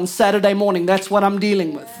 300 on Saturday morning. That's what I'm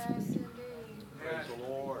dealing with.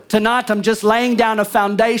 Tonight, I'm just laying down a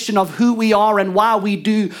foundation of who we are and why we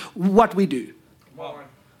do what we do.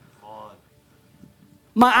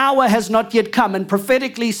 My hour has not yet come. And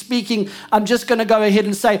prophetically speaking, I'm just going to go ahead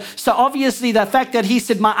and say, so obviously the fact that he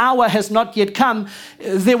said, my hour has not yet come,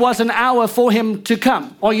 there was an hour for him to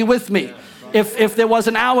come. Are you with me? If there was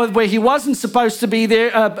an hour where he wasn't supposed to be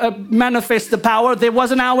there, manifest the power, there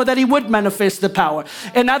was an hour that he would manifest the power.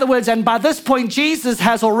 In other words, and by this point, Jesus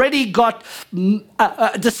has already got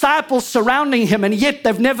disciples surrounding him, and yet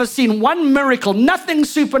they've never seen one miracle, nothing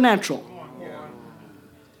supernatural.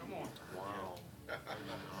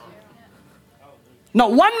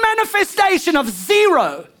 Not one manifestation, of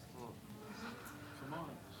zero.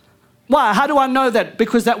 Why? How do I know that?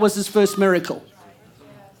 Because that was his first miracle.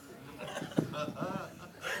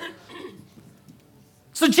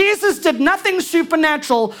 So Jesus did nothing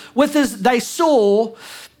supernatural with his, they saw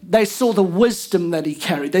the wisdom that he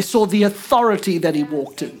carried. They saw the authority that he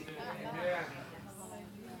walked in.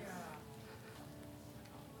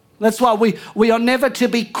 That's why we are never to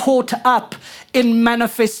be caught up in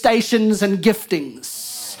manifestations and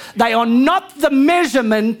giftings. They are not the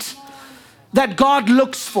measurement that God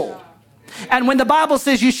looks for. And when the Bible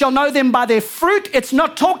says you shall know them by their fruit, it's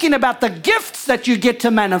not talking about the gifts that you get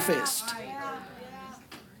to manifest.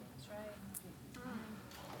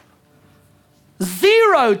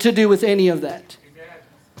 Zero to do with any of that.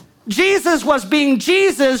 Jesus was being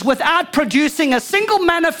Jesus without producing a single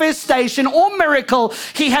manifestation or miracle.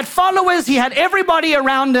 He had followers, he had everybody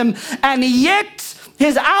around him, and yet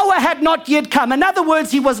his hour had not yet come. In other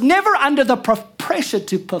words, he was never under the pressure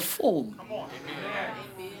to perform.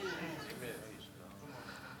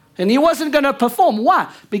 And he wasn't going to perform.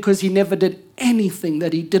 Why? Because he never did anything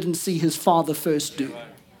that he didn't see his Father first do.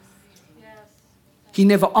 He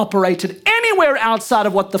never operated anywhere outside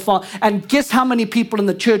of what the Father. And guess how many people in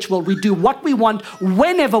the church will we do what we want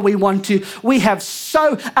whenever we want to?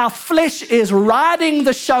 Our flesh is riding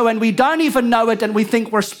the show and we don't even know it, and we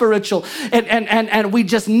think we're spiritual. And we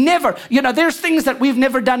just never, there's things that we've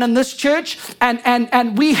never done in this church,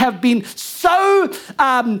 and we have been so,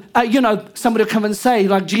 somebody will come and say,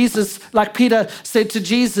 like Jesus, like Peter said to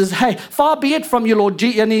Jesus, hey, far be it from you, Lord.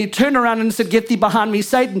 And he turned around and said, get thee behind me,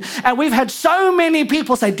 Satan. And we've had so many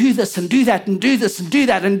people say, do this and do that and do this and do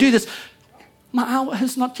that and do this. My hour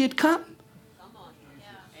has not yet come.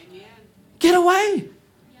 Get away.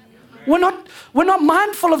 We're not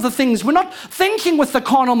mindful of the things. We're not thinking with the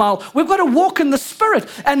carnal mind. We've got to walk in the Spirit.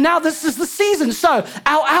 And now this is the season. So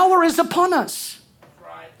our hour is upon us.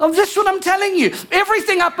 Oh, this is what I'm telling you.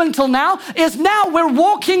 Everything up until now we're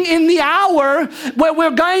walking in the hour where we're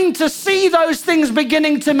going to see those things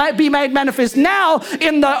beginning to be made manifest. Now,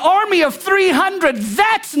 in the army of 300,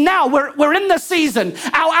 that's now. We're in the season.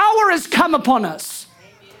 Our hour has come upon us.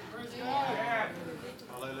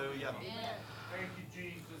 Hallelujah. Thank you,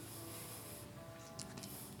 Jesus.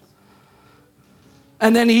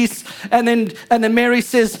 And then Mary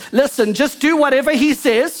says, listen, just do whatever he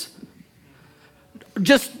says.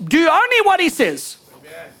 Just do only what he says.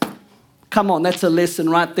 Come on, that's a lesson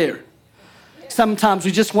right there. Sometimes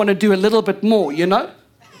we just want to do a little bit more,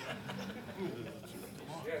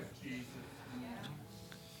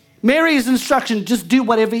 Mary's instruction, just do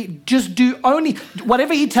whatever he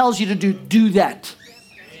tells you to do that.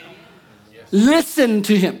 Listen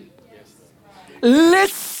to him.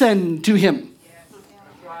 Listen to him.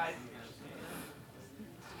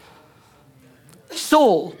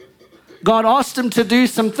 Saul, God asked him to do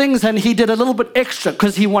some things and he did a little bit extra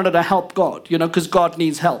because he wanted to help God, because God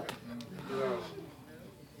needs help.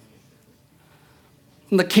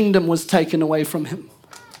 And the kingdom was taken away from him.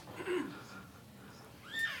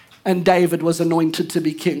 And David was anointed to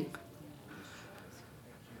be king.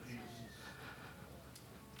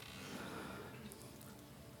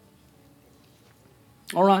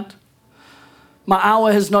 All right. My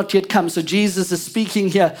hour has not yet come. So Jesus is speaking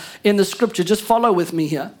here in the scripture. Just follow with me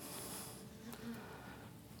here.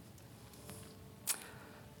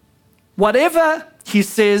 Whatever he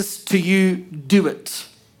says to you, do it.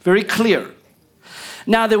 Very clear.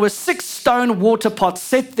 Now there were 6 stone water pots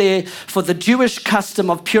set there for the Jewish custom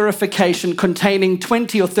of purification, containing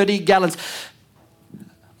 20 or 30 gallons.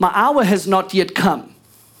 My hour has not yet come.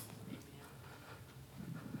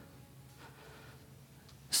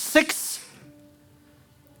 6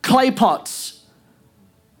 clay pots.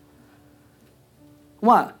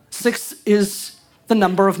 What? 6 is the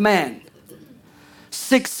number of man.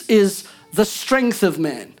 6 is the strength of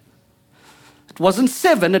man. It wasn't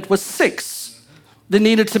 7, it was 6. There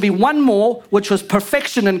needed to be one more, which was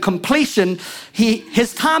perfection and completion.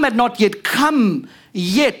 His time had not yet come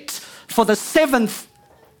yet for the 7th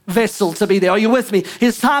vessel to be there. Are you with me?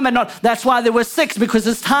 His time had not. That's why there were 6, because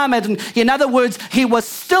his time hadn't. In other words, he was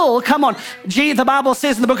still, come on. The Bible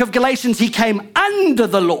says in the book of Galatians, he came under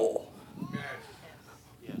the law.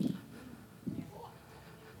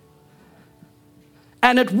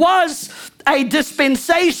 And it was a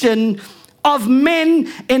dispensation of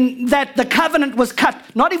men in that the covenant was cut.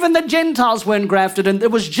 Not even the Gentiles were engrafted in. It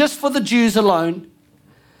was just for the Jews alone.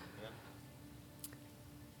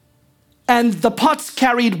 And the pots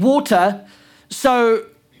carried water, so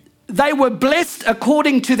they were blessed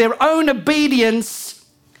according to their own obedience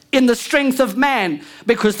in the strength of man,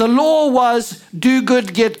 because the law was do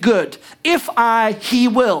good, get good. If I, he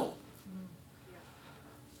will.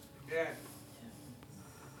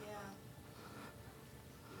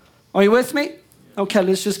 Are you with me? Okay,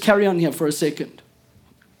 let's just carry on here for a second.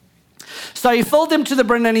 So he filled them to the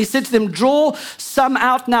brim, and he said to them, draw some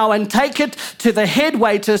out now and take it to the head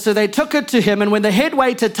waiter. So they took it to him. And when the head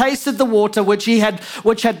waiter tasted the water, which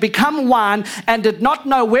had become wine, and did not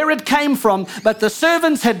know where it came from, but the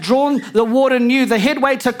servants had drawn the water new, the head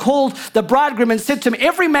waiter called the bridegroom and said to him,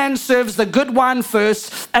 every man serves the good wine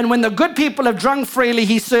first, and when the good people have drunk freely,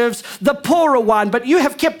 he serves the poorer wine. But you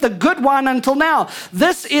have kept the good wine until now.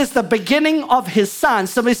 This is the beginning of his signs.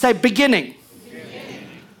 Somebody say beginning.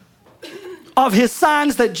 Of his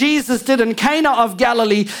signs that Jesus did in Cana of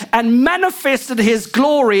Galilee, and manifested his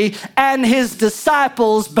glory, and his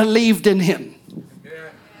disciples believed in him.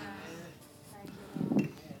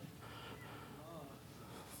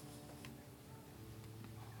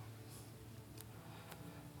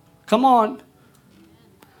 Come on.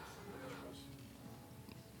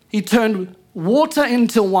 He turned water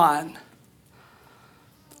into wine.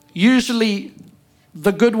 Usually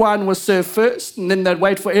the good wine was served first, and then they'd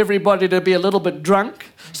wait for everybody to be a little bit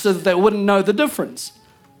drunk so that they wouldn't know the difference.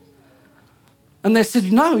 And they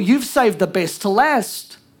said, no, you've saved the best to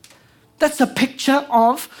last. That's a picture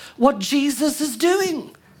of what Jesus is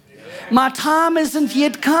doing. My time isn't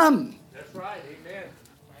yet come. That's right. Amen.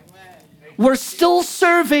 We're still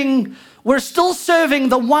serving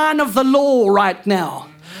the wine of the law right now.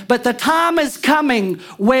 But the time is coming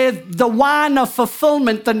where the wine of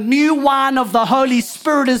fulfillment, the new wine of the Holy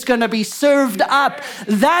Spirit, is going to be served up.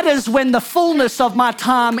 That is when the fullness of my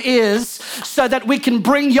time is, so that we can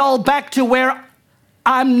bring y'all back to where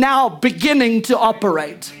I'm now beginning to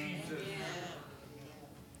operate.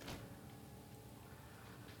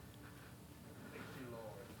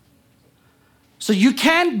 So you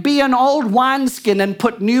can't be an old wineskin and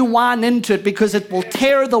put new wine into it, because it will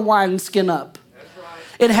tear the wineskin up.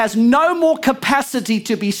 It has no more capacity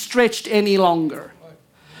to be stretched any longer.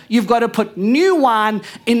 You've got to put new wine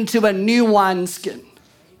into a new wineskin.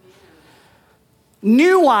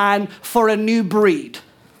 New wine for a new breed.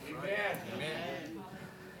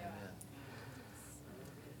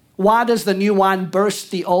 Why does the new wine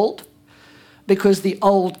burst the old? Because the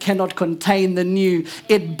old cannot contain the new.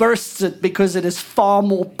 It bursts it because it is far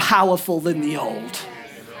more powerful than the old.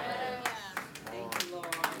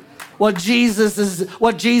 What Jesus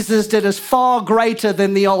did is far greater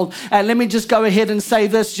than the old. And let me just go ahead and say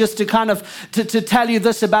this, just to kind of to tell you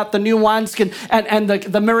this about the new wineskin and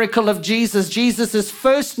the miracle of Jesus. Jesus'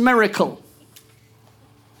 first miracle.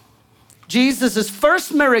 Jesus'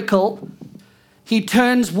 first miracle, he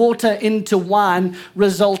turns water into wine,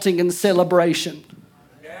 resulting in celebration.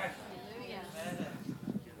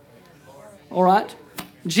 All right?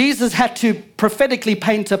 Jesus had to prophetically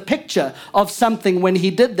paint a picture of something when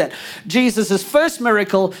he did that. Jesus' first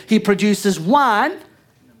miracle, he produces wine,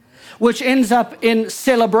 which ends up in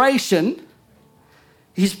celebration.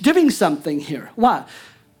 He's doing something here. Why?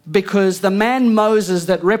 Because the man Mauvis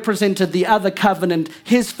that represented the other covenant,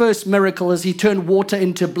 his first miracle is he turned water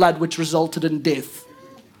into blood, which resulted in death.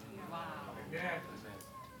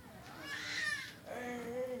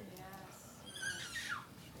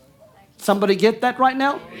 Somebody get that right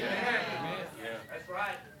now? Yeah. That's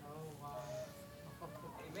right.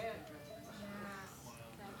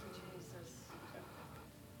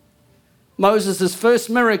 Moses' first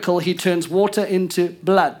miracle, he turns water into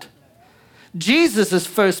blood. Jesus'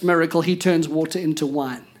 first miracle, he turns water into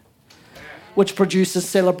wine, which produces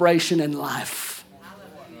celebration and life.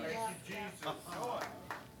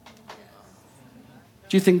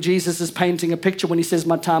 Do you think Jesus is painting a picture when he says,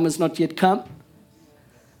 my time has not yet come?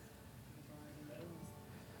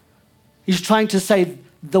 He's trying to say,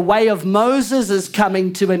 the way of Moses is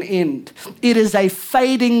coming to an end. It is a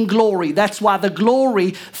fading glory. That's why the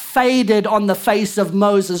glory faded on the face of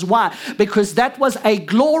Moses. Why? Because that was a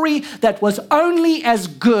glory that was only as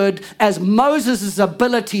good as Moses'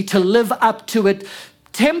 ability to live up to it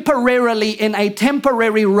temporarily in a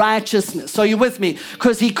temporary righteousness. So you're with me?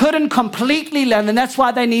 Because he couldn't completely learn, and that's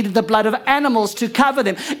why they needed the blood of animals to cover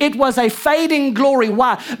them. It was a fading glory.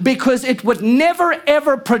 Why? Because it would never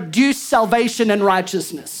ever produce salvation and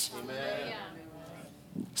righteousness.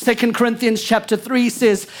 2 Corinthians chapter 3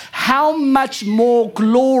 says, how much more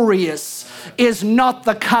glorious is not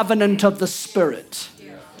the covenant of the Spirit?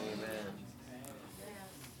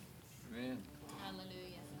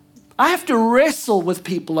 I have to wrestle with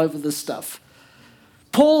people over this stuff.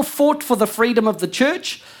 Paul fought for the freedom of the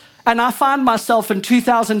church, and I find myself in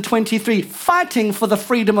 2023 fighting for the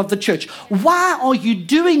freedom of the church. Why are you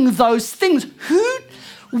doing those things?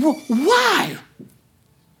 Why?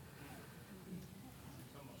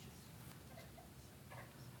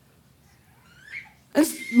 And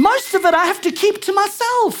most of it I have to keep to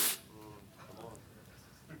myself.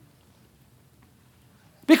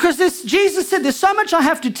 Because Jesus said, there's so much I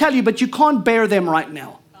have to tell you, but you can't bear them right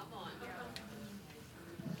now.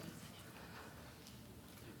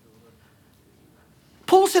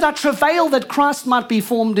 Paul said, I travail that Christ might be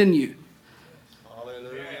formed in you.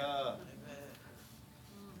 Hallelujah.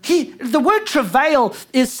 The word travail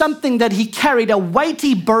is something that he carried, a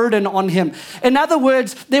weighty burden on him. In other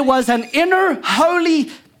words, there was an inner holy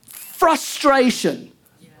frustration.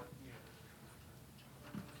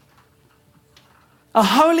 A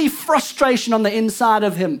holy frustration on the inside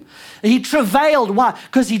of him. He travailed. Why?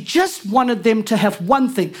 Because he just wanted them to have one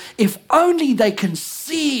thing. If only they can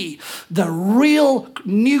see the real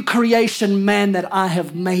new creation man that I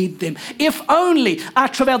have made them. If only I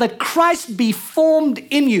travail that Christ be formed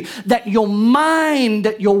in you, that your mind,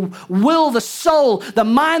 that your will, the soul, the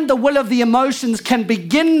mind, the will of the emotions can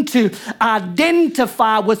begin to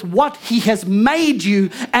identify with what he has made you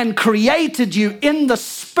and created you in the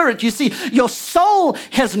Spirit. You see, your soul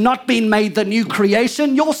has not been made the new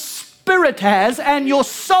creation. Your spirit has, and your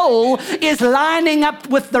soul is lining up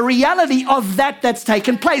with the reality of that's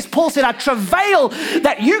taken place. Paul said, I travail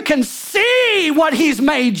that you can see what he's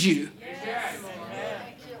made you.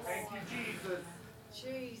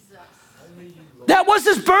 That was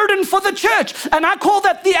his burden for the church. And I call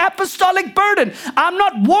that the apostolic burden. I'm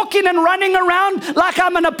not walking and running around like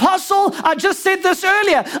I'm an apostle. I just said this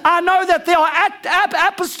earlier. I know that there are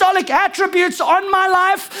apostolic attributes on my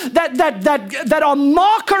life that are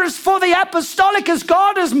markers for the apostolic, as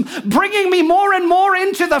God is bringing me more and more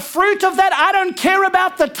into the fruit of that. I don't care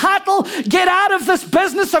about the title. Get out of this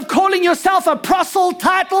business of calling yourself apostle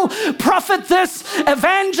title, prophet this,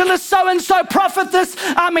 evangelist so-and-so, prophet this,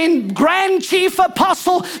 grand chief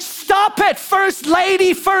apostle. Stop it. First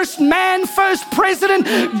lady, first man, first president.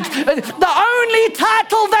 The only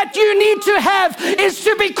title that you need to have is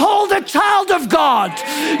to be called a child of God.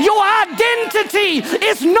 Your identity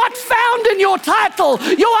is not found in your title.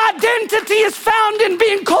 Your identity is found in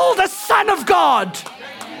being called a son of God.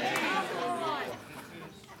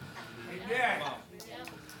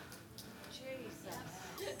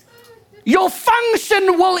 Your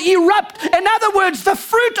function will erupt. In other words, the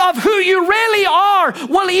fruit of who you really are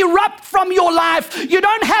will erupt from your life. You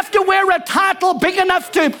don't have to wear a title big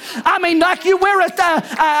enough to, like you wear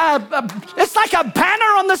it's like a banner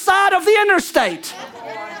on the side of the interstate.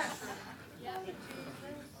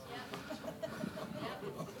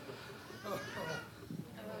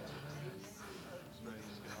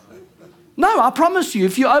 No, I promise you,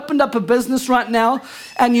 if you opened up a business right now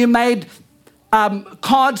and you made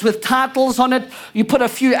cards with titles on it, you put a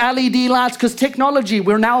few LED lights, because technology,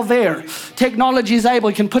 we're now there. Technology is able,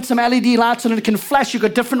 you can put some LED lights on it, it can flash, you've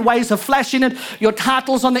got different ways of flashing it. Your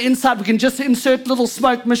titles on the inside, we can just insert a little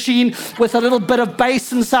smoke machine with a little bit of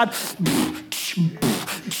bass inside.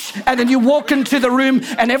 And then you walk into the room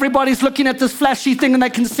and everybody's looking at this flashy thing and they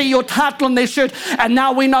can see your title on their shirt. And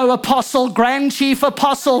now we know apostle, grand chief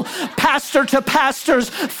apostle, pastor to pastors,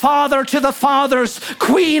 father to the fathers,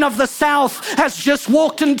 queen of the south has just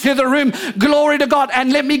walked into the room. Glory to God.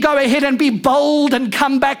 And let me go ahead and be bold and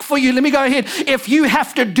come back for you. Let me go ahead. If you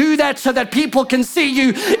have to do that so that people can see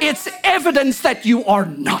you, it's evidence that you are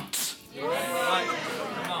not.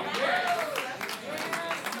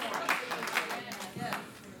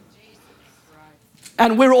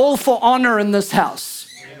 And we're all for honor in this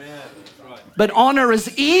house. But honor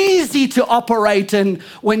is easy to operate in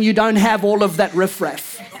when you don't have all of that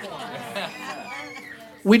riffraff.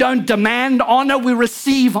 We don't demand honor, we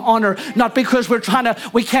receive honor. Not because we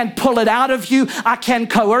can't pull it out of you. I can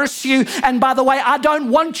coerce you. And by the way, I don't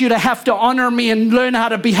want you to have to honor me and learn how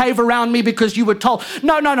to behave around me because you were told.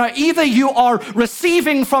 No. Either you are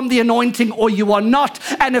receiving from the anointing or you are not.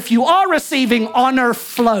 And if you are receiving, honor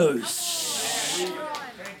flows.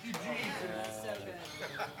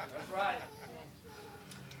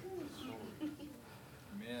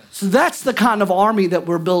 So that's the kind of army that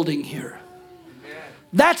we're building here.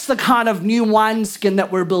 That's the kind of new wineskin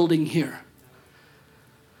that we're building here.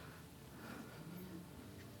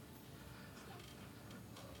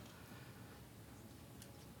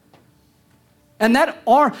 And that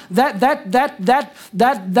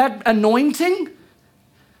anointing,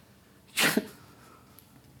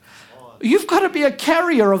 you've got to be a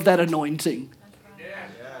carrier of that anointing.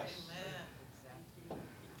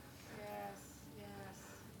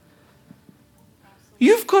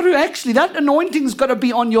 You've got to that anointing's got to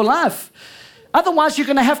be on your life. Otherwise, you're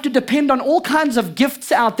going to have to depend on all kinds of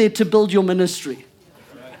gifts out there to build your ministry.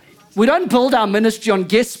 We don't build our ministry on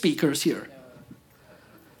guest speakers here.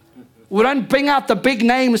 We don't bring out the big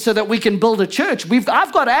names so that we can build a church.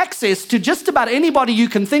 I've got access to just about anybody you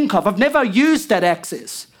can think of. I've never used that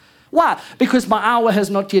access. Why? Because my hour has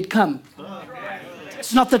not yet come.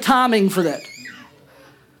 It's not the timing for that.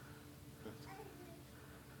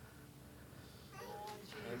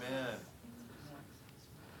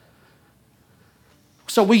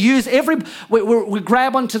 So we use we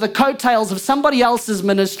grab onto the coattails of somebody else's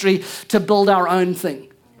ministry to build our own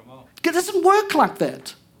thing. It doesn't work like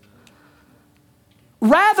that.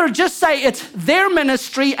 Rather, just say it's their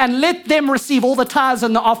ministry and let them receive all the tithes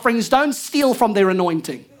and the offerings. Don't steal from their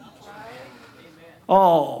anointing.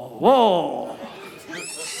 Oh, whoa.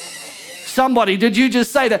 Somebody, did you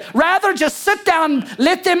just say that? Rather, just sit down,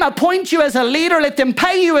 let them appoint you as a leader, let them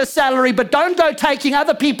pay you a salary, but don't go taking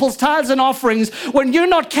other people's tithes and offerings. When you're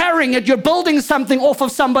not carrying it, you're building something off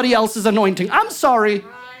of somebody else's anointing. I'm sorry.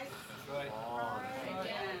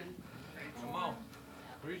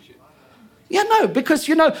 Yeah, no, because,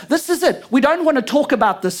 this is it. We don't want to talk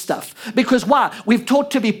about this stuff. Because why? We've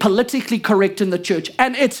taught to be politically correct in the church,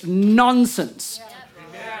 and it's nonsense.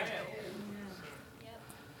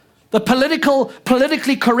 The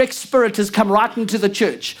politically correct spirit has come right into the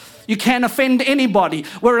church. You can't offend anybody.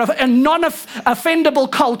 We're a non-offendable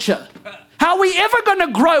culture. How are we ever going to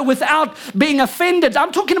grow without being offended?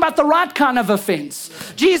 I'm talking about the right kind of offense.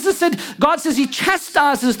 God says he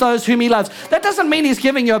chastises those whom he loves. That doesn't mean he's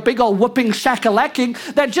giving you a big old whooping shakalacking.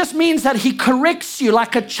 That just means that he corrects you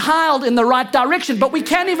like a child in the right direction. But we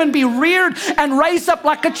can't even be reared and raised up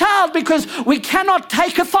like a child because we cannot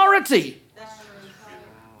take authority.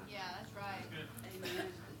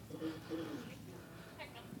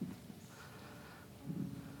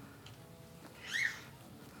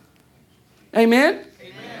 Amen?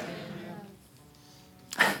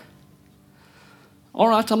 Amen. All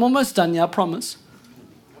right, I'm almost done, yeah, I promise.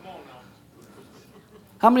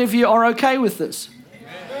 How many of you are okay with this?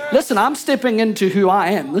 Amen. Listen, I'm stepping into who I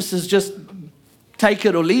am. This is just take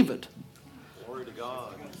it or leave it. Glory to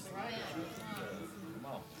God.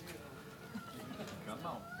 Come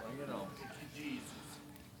on, bring it on. Jesus.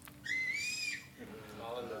 Bring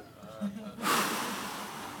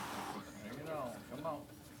it on, come on.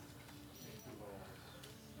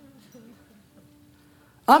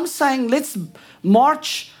 I'm saying let's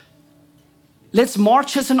march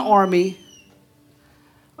as an army.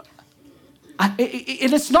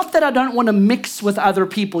 It's not that I don't want to mix with other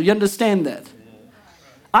people. You understand that?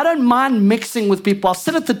 I don't mind mixing with people. I'll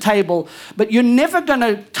sit at the table, but you're never going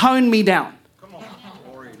to tone me down. Come on.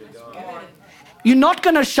 Glory to God. You're not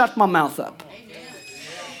going to shut my mouth up.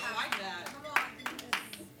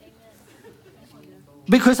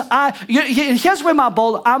 Because here's where my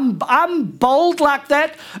bold, I'm bold like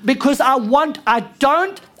that because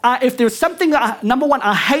if there's something number one,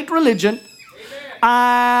 I hate religion.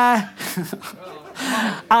 I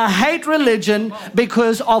hate religion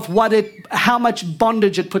because of how much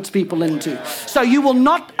bondage it puts people into. So I will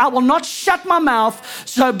not shut my mouth.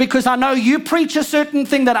 So because I know you preach a certain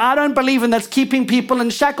thing that I don't believe in that's keeping people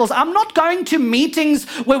in shackles. I'm not going to meetings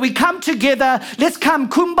where we come together. Let's come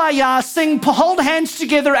kumbaya, sing, hold hands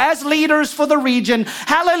together as leaders for the region.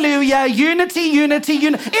 Hallelujah, unity, unity,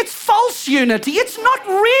 unity. It's false unity. It's not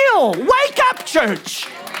real. Wake up, church.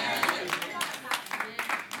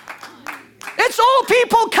 It's all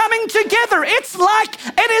people coming together. It's like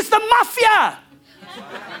it is the mafia.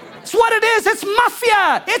 That's what it is. It's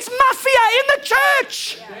mafia. It's mafia in the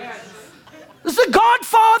church. It's the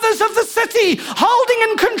godfathers of the city, holding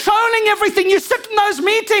and controlling everything. You sit in those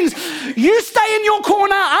meetings. You stay in your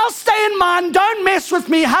corner. I'll stay in mine. Don't mess with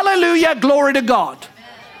me. Hallelujah. Glory to God.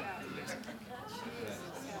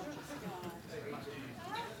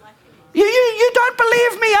 You don't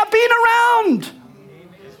believe me. I've been around.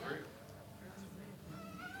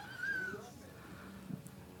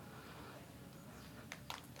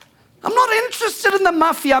 I'm not interested in the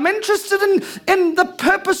mafia. I'm interested in the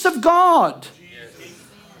purpose of God.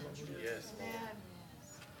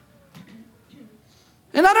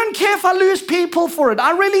 And I don't care if I lose people for it.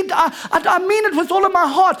 I mean it with all of my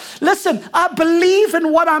heart. Listen, I believe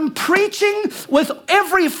in what I'm preaching with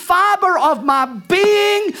every fiber of my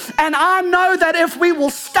being. And I know that if we will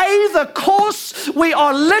stay the course, we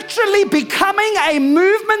are literally becoming a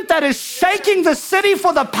movement that is shaking the city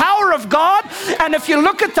for the power of God. And if you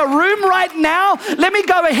look at the room right now, let me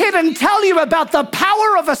go ahead and tell you about the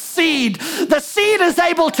power of a seed. The seed is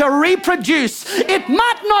able to reproduce. It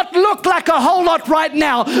might not look like a whole lot right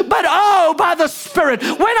now, but oh, by the Spirit,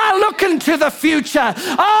 when I look into the future,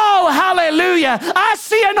 oh, hallelujah, I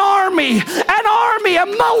see an army, a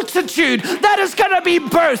multitude that is going to be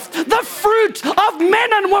birthed, the fruit of men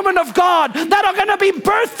and women of God that are going to be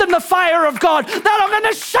birthed in the fire of God, that are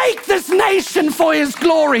going to shake this nation for His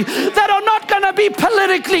glory, that are not going to be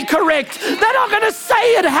politically correct, that are going to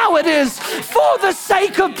say it how it is for the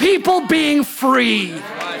sake of people being free.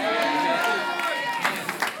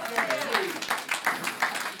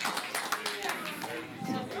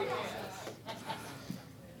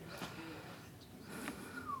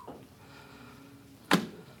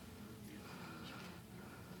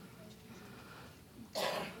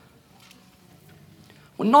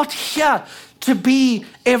 We're not here to be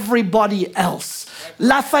everybody else.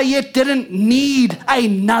 Lafayette didn't need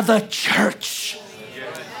another church.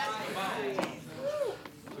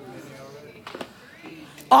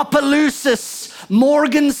 Opelousas,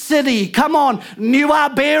 Morgan City, come on, New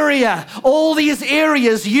Iberia, all these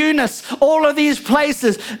areas, Eunice, all of these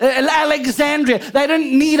places, Alexandria, they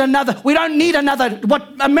didn't need another. We don't need another.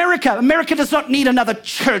 America does not need another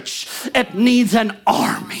church. It needs an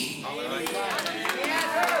army.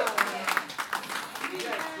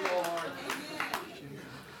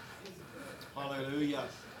 Hallelujah.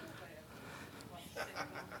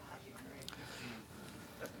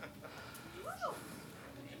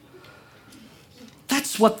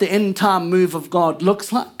 That's what the end time move of God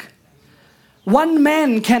looks like. One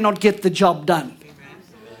man cannot get the job done.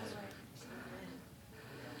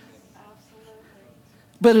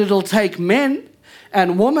 But it'll take men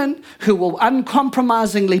and women who will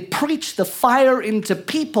uncompromisingly preach the fire into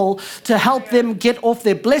people to help them get off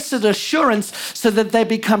their blessed assurance so that they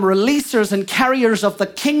become releasers and carriers of the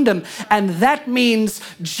kingdom. And that means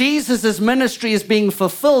Jesus' ministry is being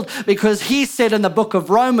fulfilled because He said in the book of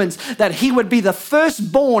Romans that He would be the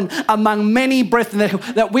firstborn among many brethren,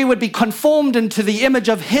 that we would be conformed into the image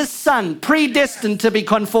of His Son, predestined to be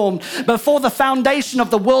conformed. Before the foundation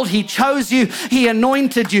of the world, He chose you, He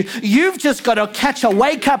anointed you. You've just got to catch a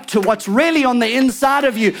wake up to what's really on the inside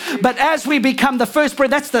of you. But as we become the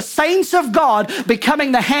firstborn, that's the saints of God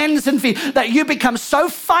becoming the hands and feet, that you become so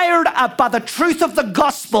fired up by the truth of the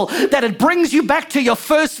gospel that it brings you back to your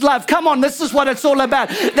first love. Come on, this is what it's all about.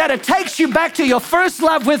 That it takes you back to your first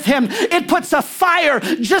love with Him. It puts a fire,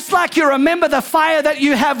 just like you remember the fire that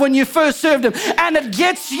you have when you first served Him. And it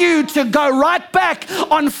gets you to go right back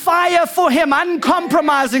on fire for Him,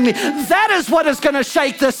 uncompromisingly. That is what is going to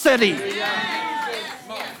shake the city.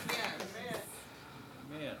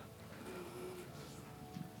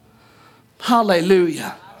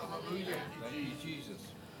 Hallelujah.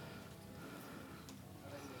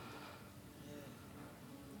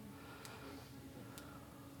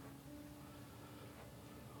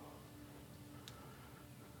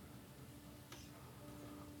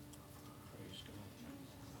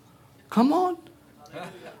 Come on.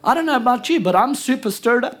 I don't know about you, but I'm super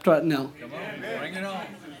stirred up right now. Come on, bring it on.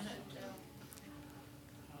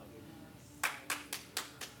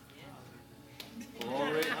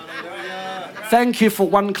 Glory, hallelujah. Thank you for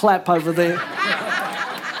one clap over there.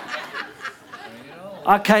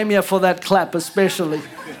 I came here for that clap especially.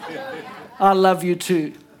 I love you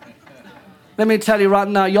too. Let me tell you right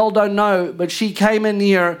now, y'all don't know, but she came in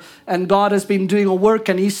here and God has been doing a work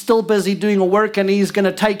and He's still busy doing a work and He's going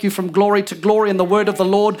to take you from glory to glory. And the word of the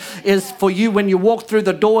Lord is for you when you walk through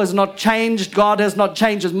the door has not changed. God has not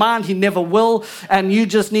changed His mind. He never will. And you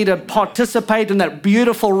just need to participate in that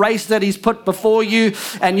beautiful race that He's put before you.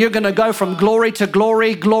 And you're going to go from glory to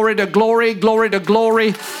glory, glory to glory, glory to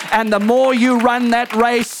glory. And the more you run that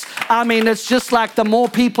race, I mean, it's just like the more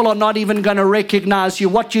people are not even going to recognize you.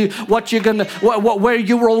 Where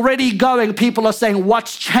you were already going, people are saying,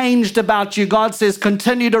 what's changed about you? God says,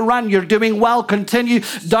 continue to run. You're doing well. Continue.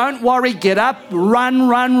 Don't worry. Get up,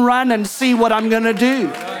 run, and see what I'm going to do.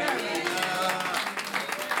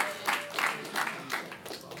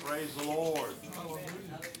 Praise the Lord.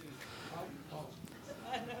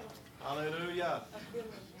 Hallelujah.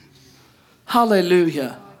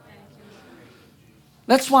 Hallelujah.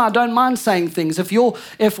 That's why I don't mind saying things.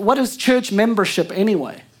 What is church membership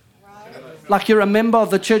anyway? Like you're a member of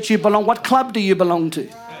the church you belong. What club do you belong to?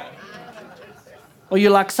 Are you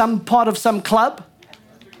like some part of some club?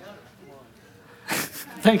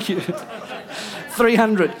 Thank you.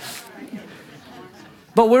 300.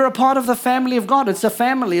 But we're a part of the family of God. It's a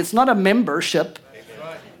family. It's not a membership.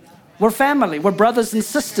 We're family. We're brothers and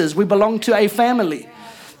sisters. We belong to a family.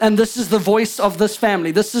 And this is the voice of this family.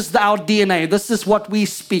 This is our DNA. This is what we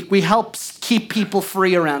speak. We help keep people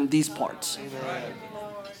free around these parts.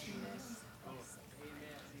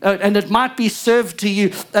 And it might be served to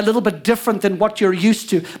you a little bit different than what you're used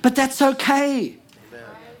to, but that's okay.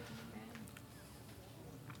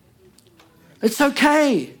 It's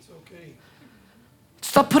okay.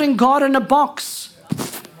 Stop putting God in a box.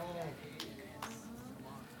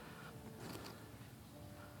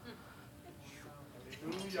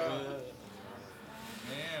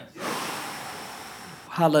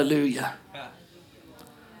 Hallelujah.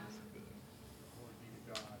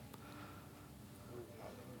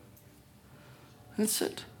 That's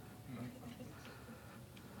it.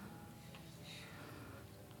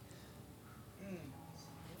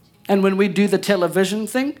 And when we do the television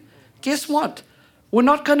thing, guess what? We're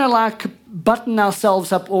not going to like button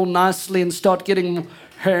ourselves up all nicely and start getting,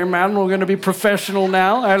 hey man, we're going to be professional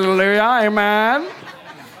now. Hallelujah, amen.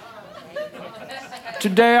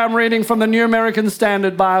 Today I'm reading from the New American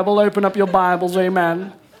Standard Bible. Open up your Bibles,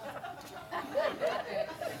 amen.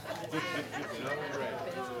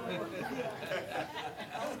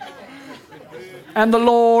 And the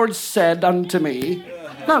Lord said unto me,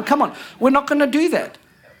 no, come on. We're not going to do that.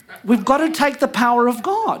 We've got to take the power of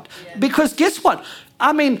God. Because guess what?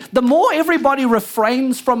 I mean, the more everybody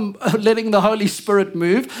refrains from letting the Holy Spirit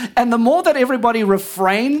move, and the more that everybody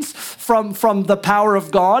refrains from the power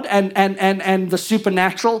of God and the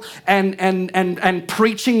supernatural and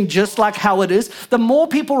preaching just like how it is, the more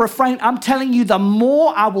people refrain, I'm telling you, the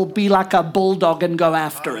more I will be like a bulldog and go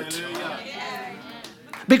after it.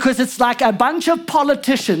 Because it's like a bunch of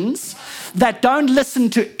politicians that don't listen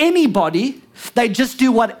to anybody. They just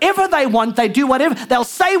do whatever they want. They do whatever. They'll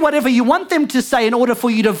say whatever you want them to say in order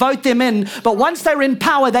for you to vote them in. But once they're in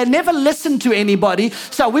power, they never listen to anybody.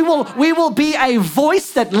 So we will be a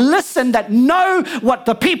voice that listen, that know what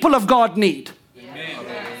the people of God need. Amen.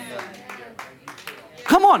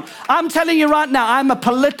 Come on. I'm telling you right now, I'm a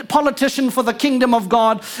politician for the kingdom of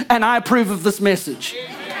God, and I approve of this message.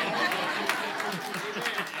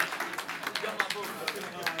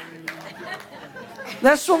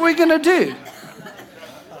 That's what we're going to do.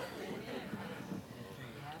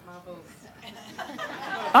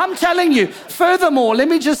 I'm telling you. Furthermore, let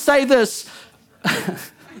me just say this.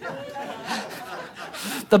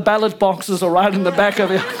 The ballot boxes are right in the back of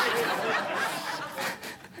it.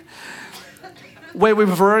 Where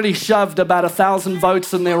we've already shoved about 1,000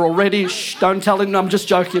 votes in there already. Shh, don't tell him. No, I'm just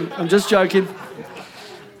joking. I'm just joking.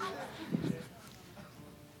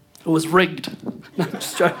 It was rigged. No,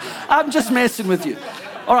 I'm just messing with you.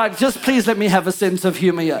 All right, just please let me have a sense of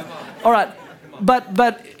humor here. All right, but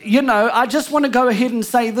you know, I just want to go ahead and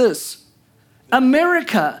say this.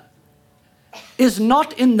 America is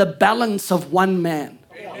not in the balance of one man.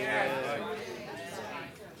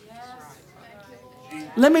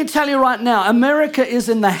 Let me tell you right now, America is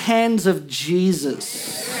in the hands of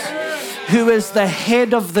Jesus, who is the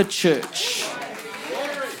head of the church.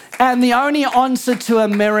 And the only answer to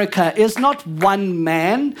America is not one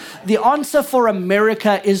man. The answer for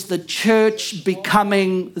America is the church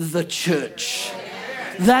becoming the church.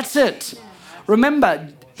 That's it. Remember,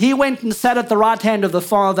 he went and sat at the right hand of the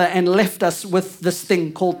Father and left us with this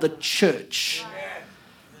thing called the church.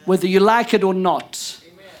 Whether you like it or not.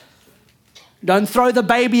 Don't throw the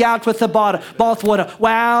baby out with the bathwater.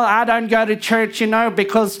 Well, I don't go to church,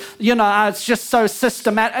 because, it's just so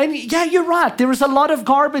systematic. And yeah, you're right. There is a lot of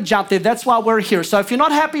garbage out there. That's why we're here. So if you're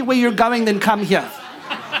not happy where you're going, then come here.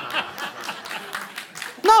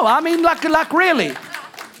 No, I mean, like really.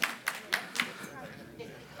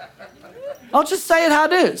 I'll just say it how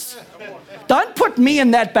it is. Don't put me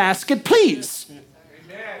in that basket, please.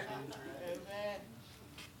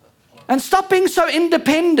 And stop being so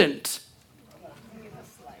independent.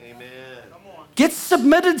 Get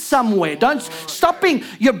submitted somewhere. Don't stop being,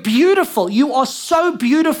 you're beautiful. You are so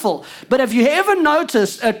beautiful. But have you ever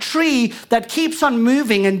noticed a tree that keeps on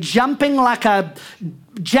moving and jumping like a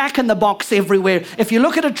jack in the box everywhere? If you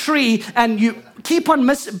look at a tree and you keep on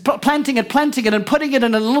planting it and putting it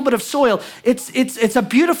in a little bit of soil, it's a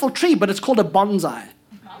beautiful tree, but it's called a bonsai.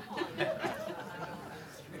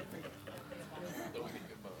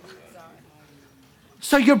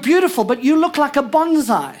 So you're beautiful, but you look like a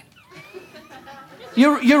bonsai.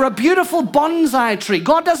 You're a beautiful bonsai tree.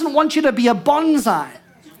 God doesn't want you to be a bonsai.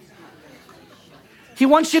 He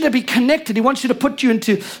wants you to be connected. He wants you to put you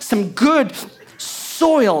into some good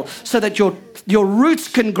soil so that your roots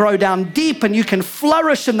can grow down deep and you can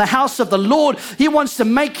flourish in the house of the Lord. He wants to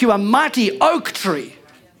make you a mighty oak tree.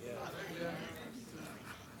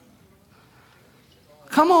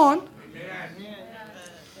 Come on.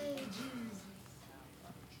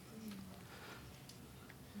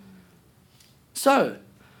 So,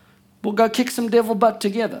 we'll go kick some devil butt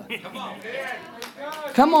together.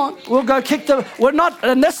 Come on, we'll go kick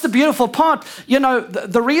and that's the beautiful part. You know,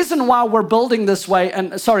 the reason why we're building this way,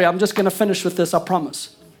 and sorry, I'm just going to finish with this, I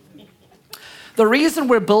promise. The reason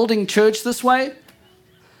we're building church this way,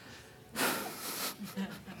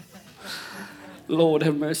 Lord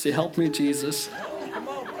have mercy, help me, Jesus. Come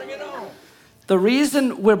on, bring it on. The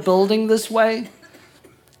reason we're building this way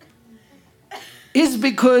is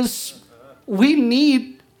because we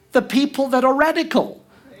need the people that are radical.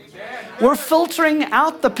 We're filtering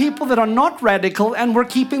out the people that are not radical, and we're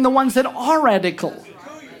keeping the ones that are radical. Radical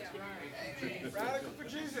for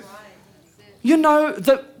Jesus. You know,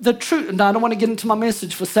 the truth. No, I don't want to get into my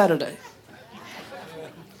message for Saturday.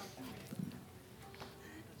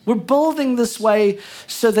 We're building this way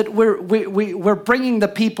so that we're bringing the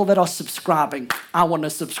people that are subscribing. I want to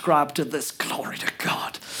subscribe to this. Glory to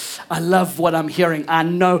God. I love what I'm hearing. I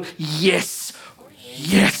know, yes.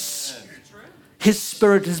 His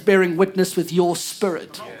spirit is bearing witness with your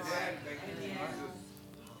spirit.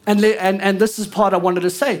 And this is part I wanted to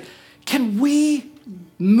say. Can we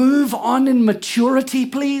move on in maturity,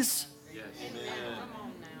 please?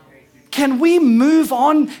 Can we move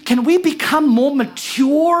on? Can we become more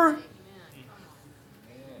mature?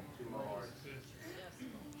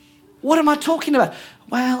 What am I talking about?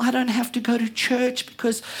 Well, I don't have to go to church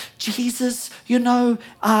because Jesus, we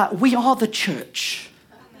are the church.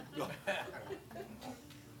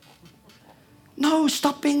 No,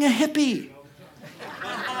 stop being a hippie.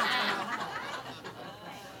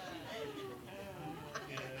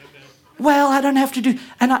 Well, I don't have to do,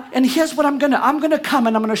 and here's what I'm going to come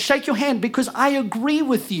and I'm going to shake your hand because I agree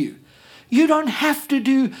with you. You don't have to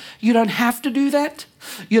do that.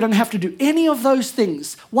 You don't have to do any of those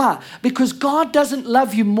things. Why? Because God doesn't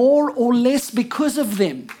love you more or less because of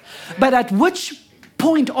them. But at which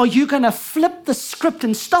point are you going to flip the script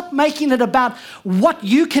and stop making it about what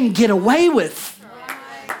you can get away with?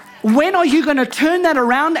 When are you going to turn that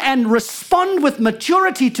around and respond with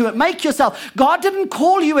maturity to it? Make yourself. God didn't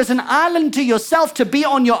call you as an island to yourself to be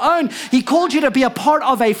on your own. He called you to be a part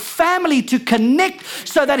of a family, to connect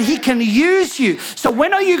so that He can use you. So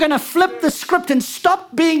when are you going to flip the script and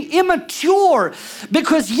stop being immature?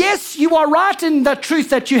 Because yes, you are right in the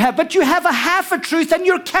truth that you have, but you have a half a truth and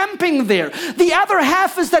you're camping there. The other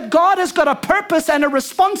half is that God has got a purpose and a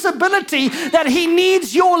responsibility that He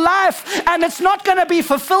needs your life, and it's not going to be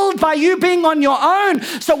fulfilled by you being on your own.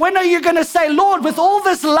 So when are you going to say, Lord, with all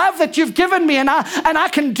this love that you've given me and I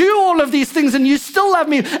can do all of these things and you still love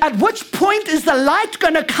me, at which point is the light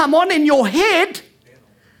going to come on in your head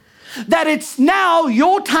that it's now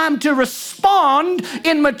your time to respond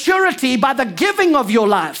in maturity by the giving of your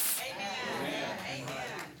life?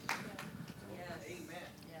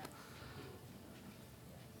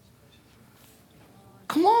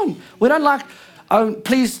 Come on. We don't like, oh,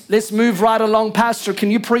 please, let's move right along. Pastor,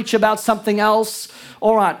 can you preach about something else?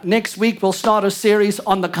 All right, next week we'll start a series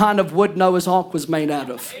on the kind of wood Noah's Ark was made out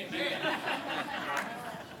of.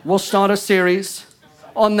 We'll start a series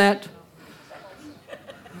on that.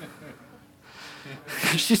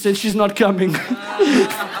 She said she's not coming.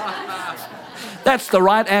 That's the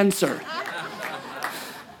right answer.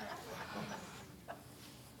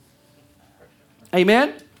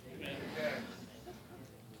 Amen?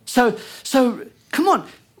 So come on.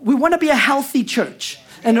 We want to be a healthy church.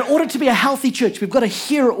 And in order to be a healthy church, we've got to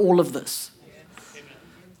hear all of this.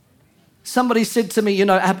 Somebody said to me,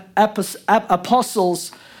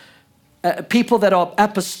 apostles, people that are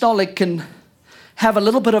apostolic can have a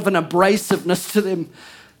little bit of an abrasiveness to them.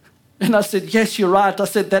 And I said, yes, you're right. I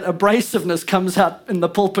said, that abrasiveness comes out in the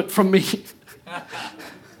pulpit from me.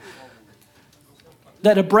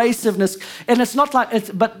 That abrasiveness. And it's not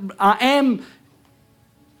like, but I am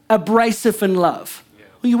abrasive in love.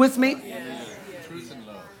 Are you with me? Truth and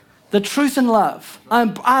love. The truth and love.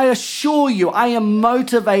 I assure you, I am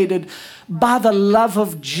motivated by the love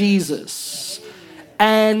of Jesus.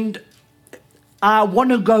 And I want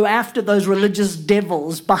to go after those religious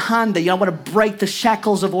devils behind it. I want to break the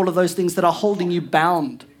shackles of all of those things that are holding you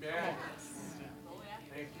bound.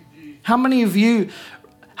 How many of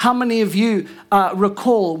you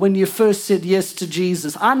recall when you first said yes to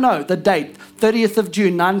Jesus? I know the date, 30th of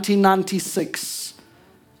June, 1996.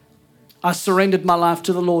 I surrendered my life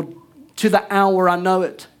to the Lord. To the hour, I know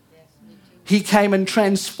it. He came and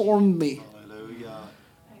transformed me.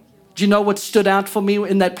 Do you know what stood out for me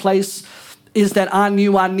in that place? Is that I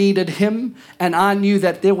knew I needed him, and I knew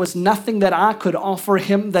that there was nothing that I could offer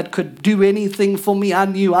him that could do anything for me. I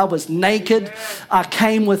knew I was naked. I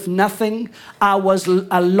came with nothing. I was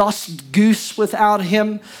a lost goose without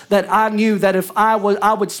him. That I knew that if I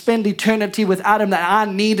would spend eternity without him, that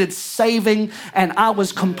I needed saving, and I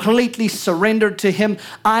was completely surrendered to him.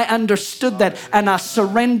 I understood that, and I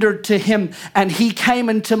surrendered to him, and he came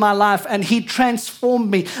into my life, and he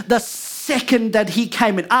transformed me. The second that he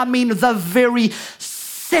came in, I mean the very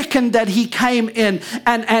second that he came in,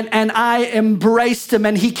 and I embraced him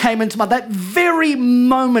and he came into my, that very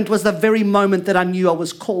moment was the very moment that I knew I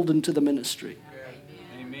was called into the ministry.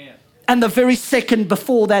 Amen. And the very second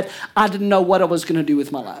before that, I didn't know what I was going to do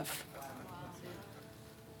with my life.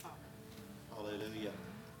 Hallelujah.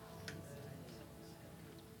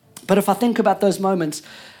 But if I think about those moments,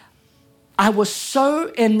 I was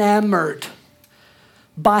so enamored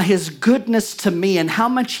by his goodness to me and how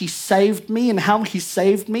much he saved me and how he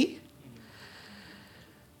saved me,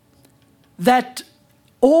 that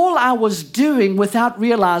all I was doing without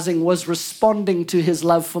realizing was responding to his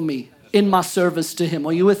love for me in my service to him.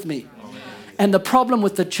 Are you with me? And the problem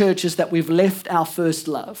with the church is that we've left our first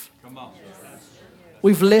love.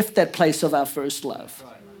 We've left that place of our first love.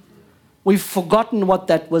 We've forgotten what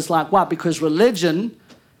that was like. Why? Because religion,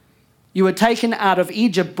 you were taken out of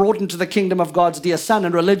Egypt, brought into the kingdom of God's dear son,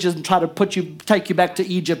 and religion tried to take you back to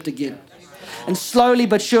Egypt again. And slowly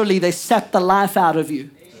but surely, they sat the life out of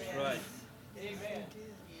you.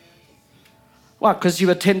 Why? Because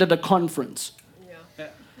you attended a conference.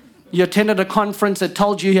 You attended a conference that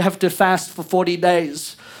told you have to fast for 40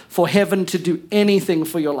 days for heaven to do anything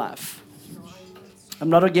for your life. I'm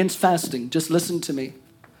not against fasting. Just listen to me.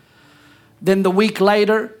 Then the week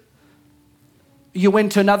later, you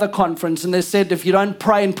went to another conference and they said, if you don't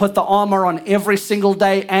pray and put the armor on every single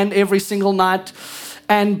day and every single night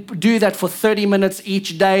and do that for 30 minutes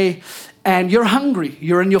each day, and you're hungry,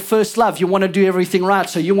 you're in your first love, you want to do everything right.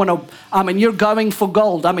 So you want to, you're going for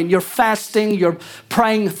gold. You're fasting, you're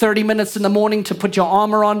praying 30 minutes in the morning to put your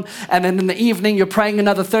armor on. And then in the evening, you're praying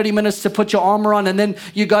another 30 minutes to put your armor on. And then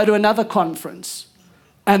you go to another conference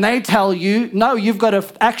and they tell you, no, you've got to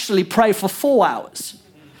actually pray for 4 hours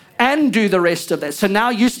and do the rest of that. So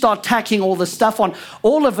now you start tacking all this stuff on.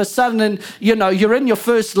 All of a sudden, and you're in your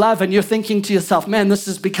first love and you're thinking to yourself, man, this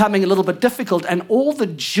is becoming a little bit difficult. And all the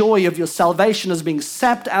joy of your salvation is being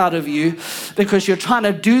sapped out of you because you're trying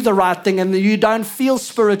to do the right thing and you don't feel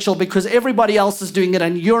spiritual because everybody else is doing it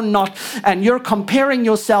and you're not. And you're comparing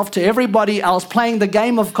yourself to everybody else, playing the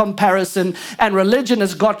game of comparison, and religion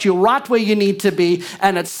has got you right where you need to be,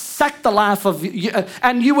 and it's sucked the life of you.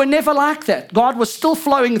 And you were never like that. God was still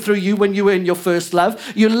flowing through you when you were in your first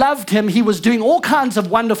love. You loved him. He was doing all kinds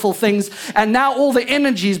of wonderful things, and now all the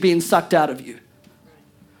energy is being sucked out of you.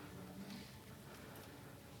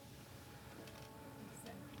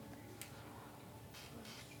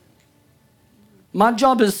 My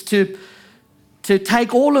job is to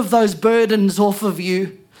take all of those burdens off of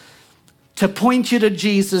you, to point you to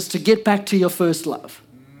Jesus, to get back to your first love.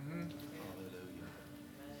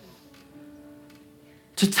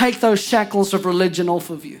 To take those shackles of religion off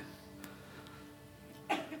of you.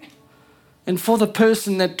 And for the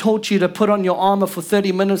person that taught you to put on your armor for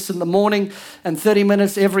 30 minutes in the morning and 30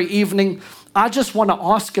 minutes every evening, I just want to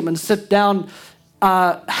ask him and sit down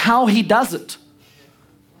how he does it.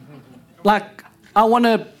 Like, I want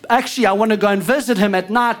to go and visit him at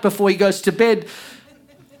night before he goes to bed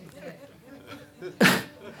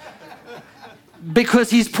because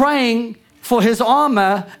he's praying for his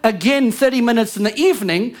armor again 30 minutes in the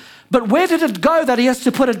evening, but where did it go that he has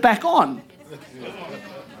to put it back on?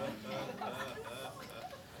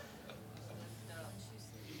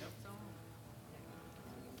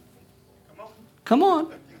 Come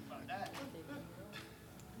on.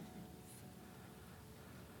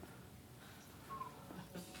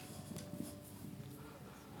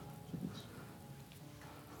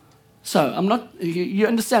 So you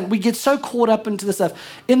understand, we get so caught up into this stuff.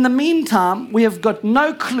 In the meantime, we have got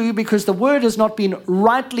no clue because the word has not been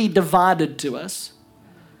rightly divided to us.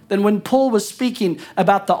 Then when Paul was speaking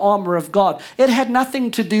about the armor of God, it had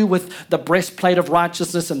nothing to do with the breastplate of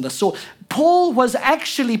righteousness and the sword. Paul was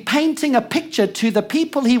actually painting a picture to the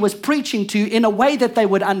people he was preaching to in a way that they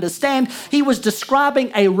would understand. He was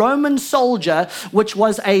describing a Roman soldier, which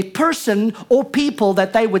was a person or people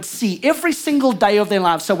that they would see every single day of their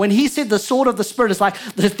lives. So when he said the sword of the Spirit is like,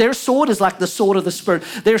 their sword is like the sword of the Spirit.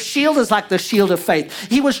 Their shield is like the shield of faith.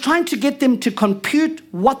 He was trying to get them to compute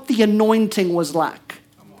what the anointing was like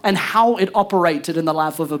and how it operated in the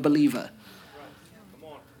life of a believer.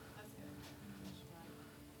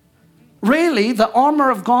 Really, the armor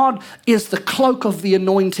of God is the cloak of the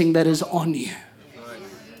anointing that is on you.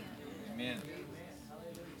 Amen.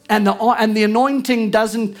 And the anointing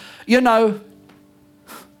doesn't, you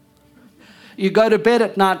go to bed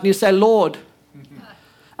at night and you say, Lord,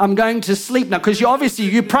 I'm going to sleep now. Because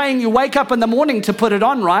you're praying, you wake up in the morning to put it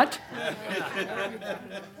on, right?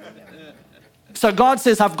 So God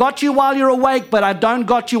says, I've got you while you're awake, but I don't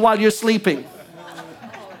got you while you're sleeping.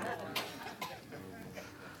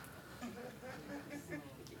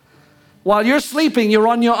 While you're sleeping, you're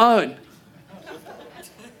on your own.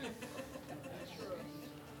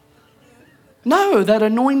 No, that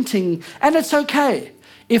anointing, and it's okay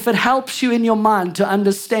if it helps you in your mind to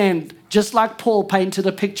understand, just like Paul painted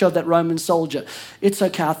a picture of that Roman soldier. It's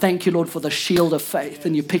okay. I thank you, Lord, for the shield of faith.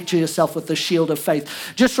 And you picture yourself with the shield of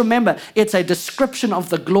faith. Just remember, it's a description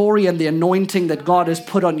of the glory and the anointing that God has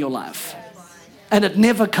put on your life. And it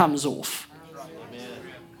never comes off.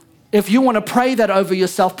 If you want to pray that over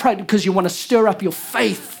yourself, pray because you want to stir up your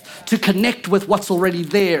faith to connect with what's already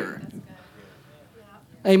there.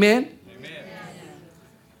 Amen?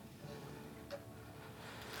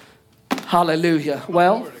 Hallelujah.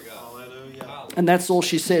 Well, and that's all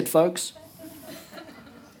she said, folks.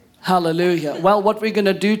 Hallelujah. Well, what we're going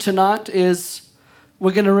to do tonight is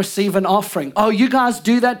we're going to receive an offering. Oh, you guys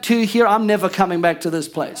do that too here? I'm never coming back to this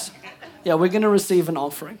place. Yeah, we're going to receive an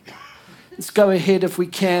offering. Let's go ahead if we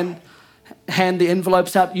can. Hand the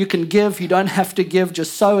envelopes out. You can give. You don't have to give.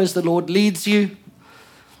 Just sow as the Lord leads you.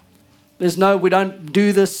 We don't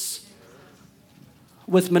do this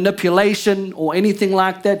with manipulation or anything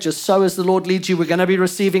like that. Just sow as the Lord leads you. We're going to be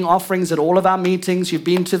receiving offerings at all of our meetings. You've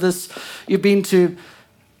been to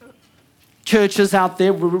churches out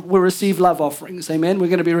there. We receive love offerings. Amen. We're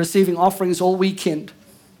going to be receiving offerings all weekend.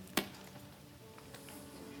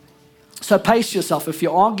 So pace yourself. If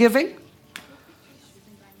you are giving,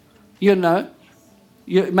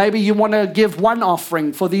 maybe you want to give one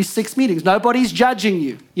offering for these 6 meetings. Nobody's judging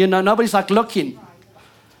you. Nobody's like looking.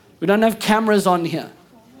 We don't have cameras on here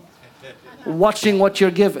watching what you're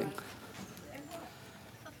giving.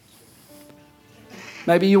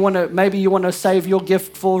 Maybe you want to save your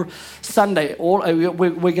gift for Sunday.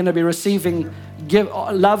 We're going to be receiving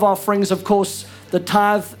love offerings, of course. The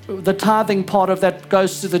tithing part of that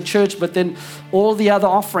goes to the church, but then all the other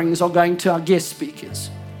offerings are going to our guest speakers.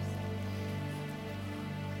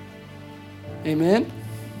 Amen.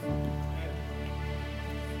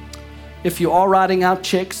 If you are writing out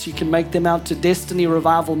checks, you can make them out to Destiny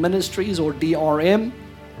Revival Ministries or DRM.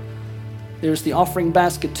 There's the offering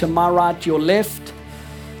basket to my right, your left.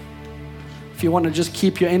 If you want to just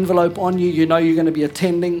keep your envelope on you, you're going to be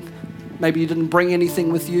attending. Maybe you didn't bring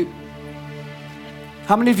anything with you.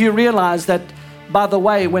 How many of you realize that, by the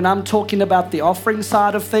way, when I'm talking about the offering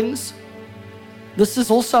side of things, this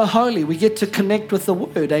is also holy. We get to connect with the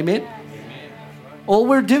word. Amen. All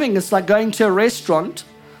we're doing is like going to a restaurant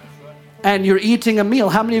and you're eating a meal.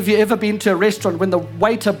 How many of you ever been to a restaurant when the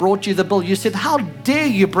waiter brought you the bill? You said, how dare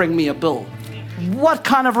you bring me a bill? What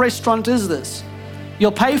kind of restaurant is this?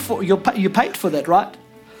 You paid for that, right?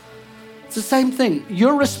 It's the same thing.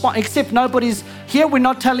 Except nobody's here. We're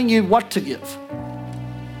not telling you what to give.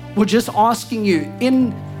 We're just asking you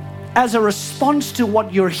as a response to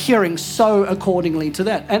what you're hearing, sow accordingly to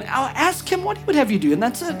that. And I'll ask him what he would have you do, and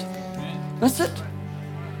that's it. That's it.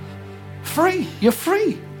 Free. You're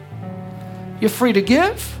free. You're free to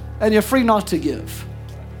give, and you're free not to give.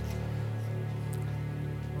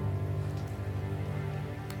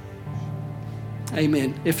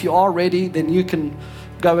 Amen. If you are ready, then you can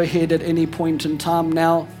go ahead at any point in time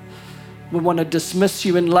now. We want to dismiss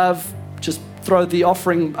you in love. Just throw the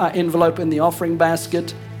offering envelope in the offering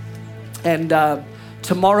basket. And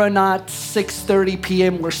tomorrow night, 6:30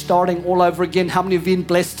 p.m., we're starting all over again. How many of you have been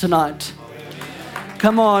blessed tonight?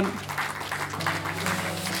 Come on.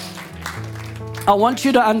 I want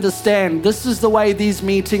you to understand, this is the way these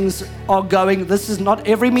meetings are going.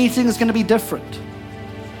 Every meeting is going to be different.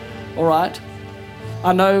 All right?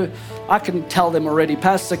 I know I can tell them already.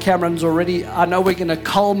 Pastor Cameron's already, I know we're going to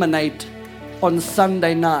culminate on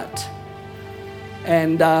Sunday night.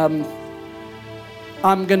 And I'm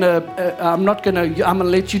going to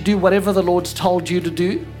let you do whatever the Lord's told you to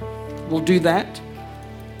do. We'll do that.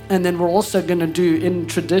 And then we're also going to do in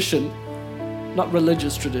tradition, not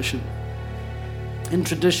religious tradition, in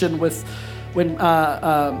tradition with when,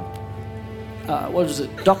 what is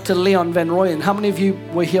it, Dr. Leon Van Rooyen. How many of you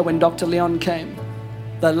were here when Dr. Leon came?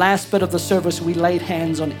 The last bit of the service, we laid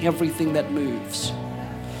hands on everything that moves.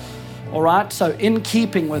 All right, so in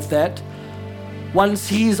keeping with that, once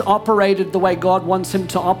he's operated the way God wants him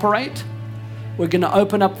to operate, we're going to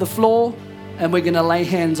open up the floor and we're going to lay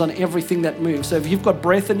hands on everything that moves. So if you've got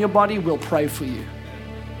breath in your body, we'll pray for you.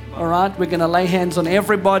 All right, we're going to lay hands on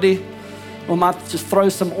everybody. We might just throw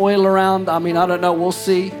some oil around. I mean, I don't know, we'll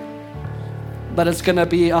see. But it's going to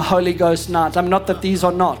be a Holy Ghost night. I mean, not that these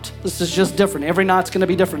are not. This is just different. Every night's going to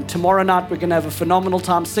be different. Tomorrow night, we're going to have a phenomenal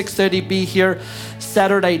time. 6:30, be here.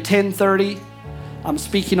 Saturday, 10:30. I'm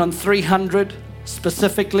speaking on 300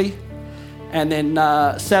 specifically. And then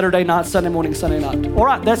Saturday night, Sunday morning, Sunday night. All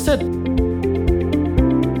right, that's it.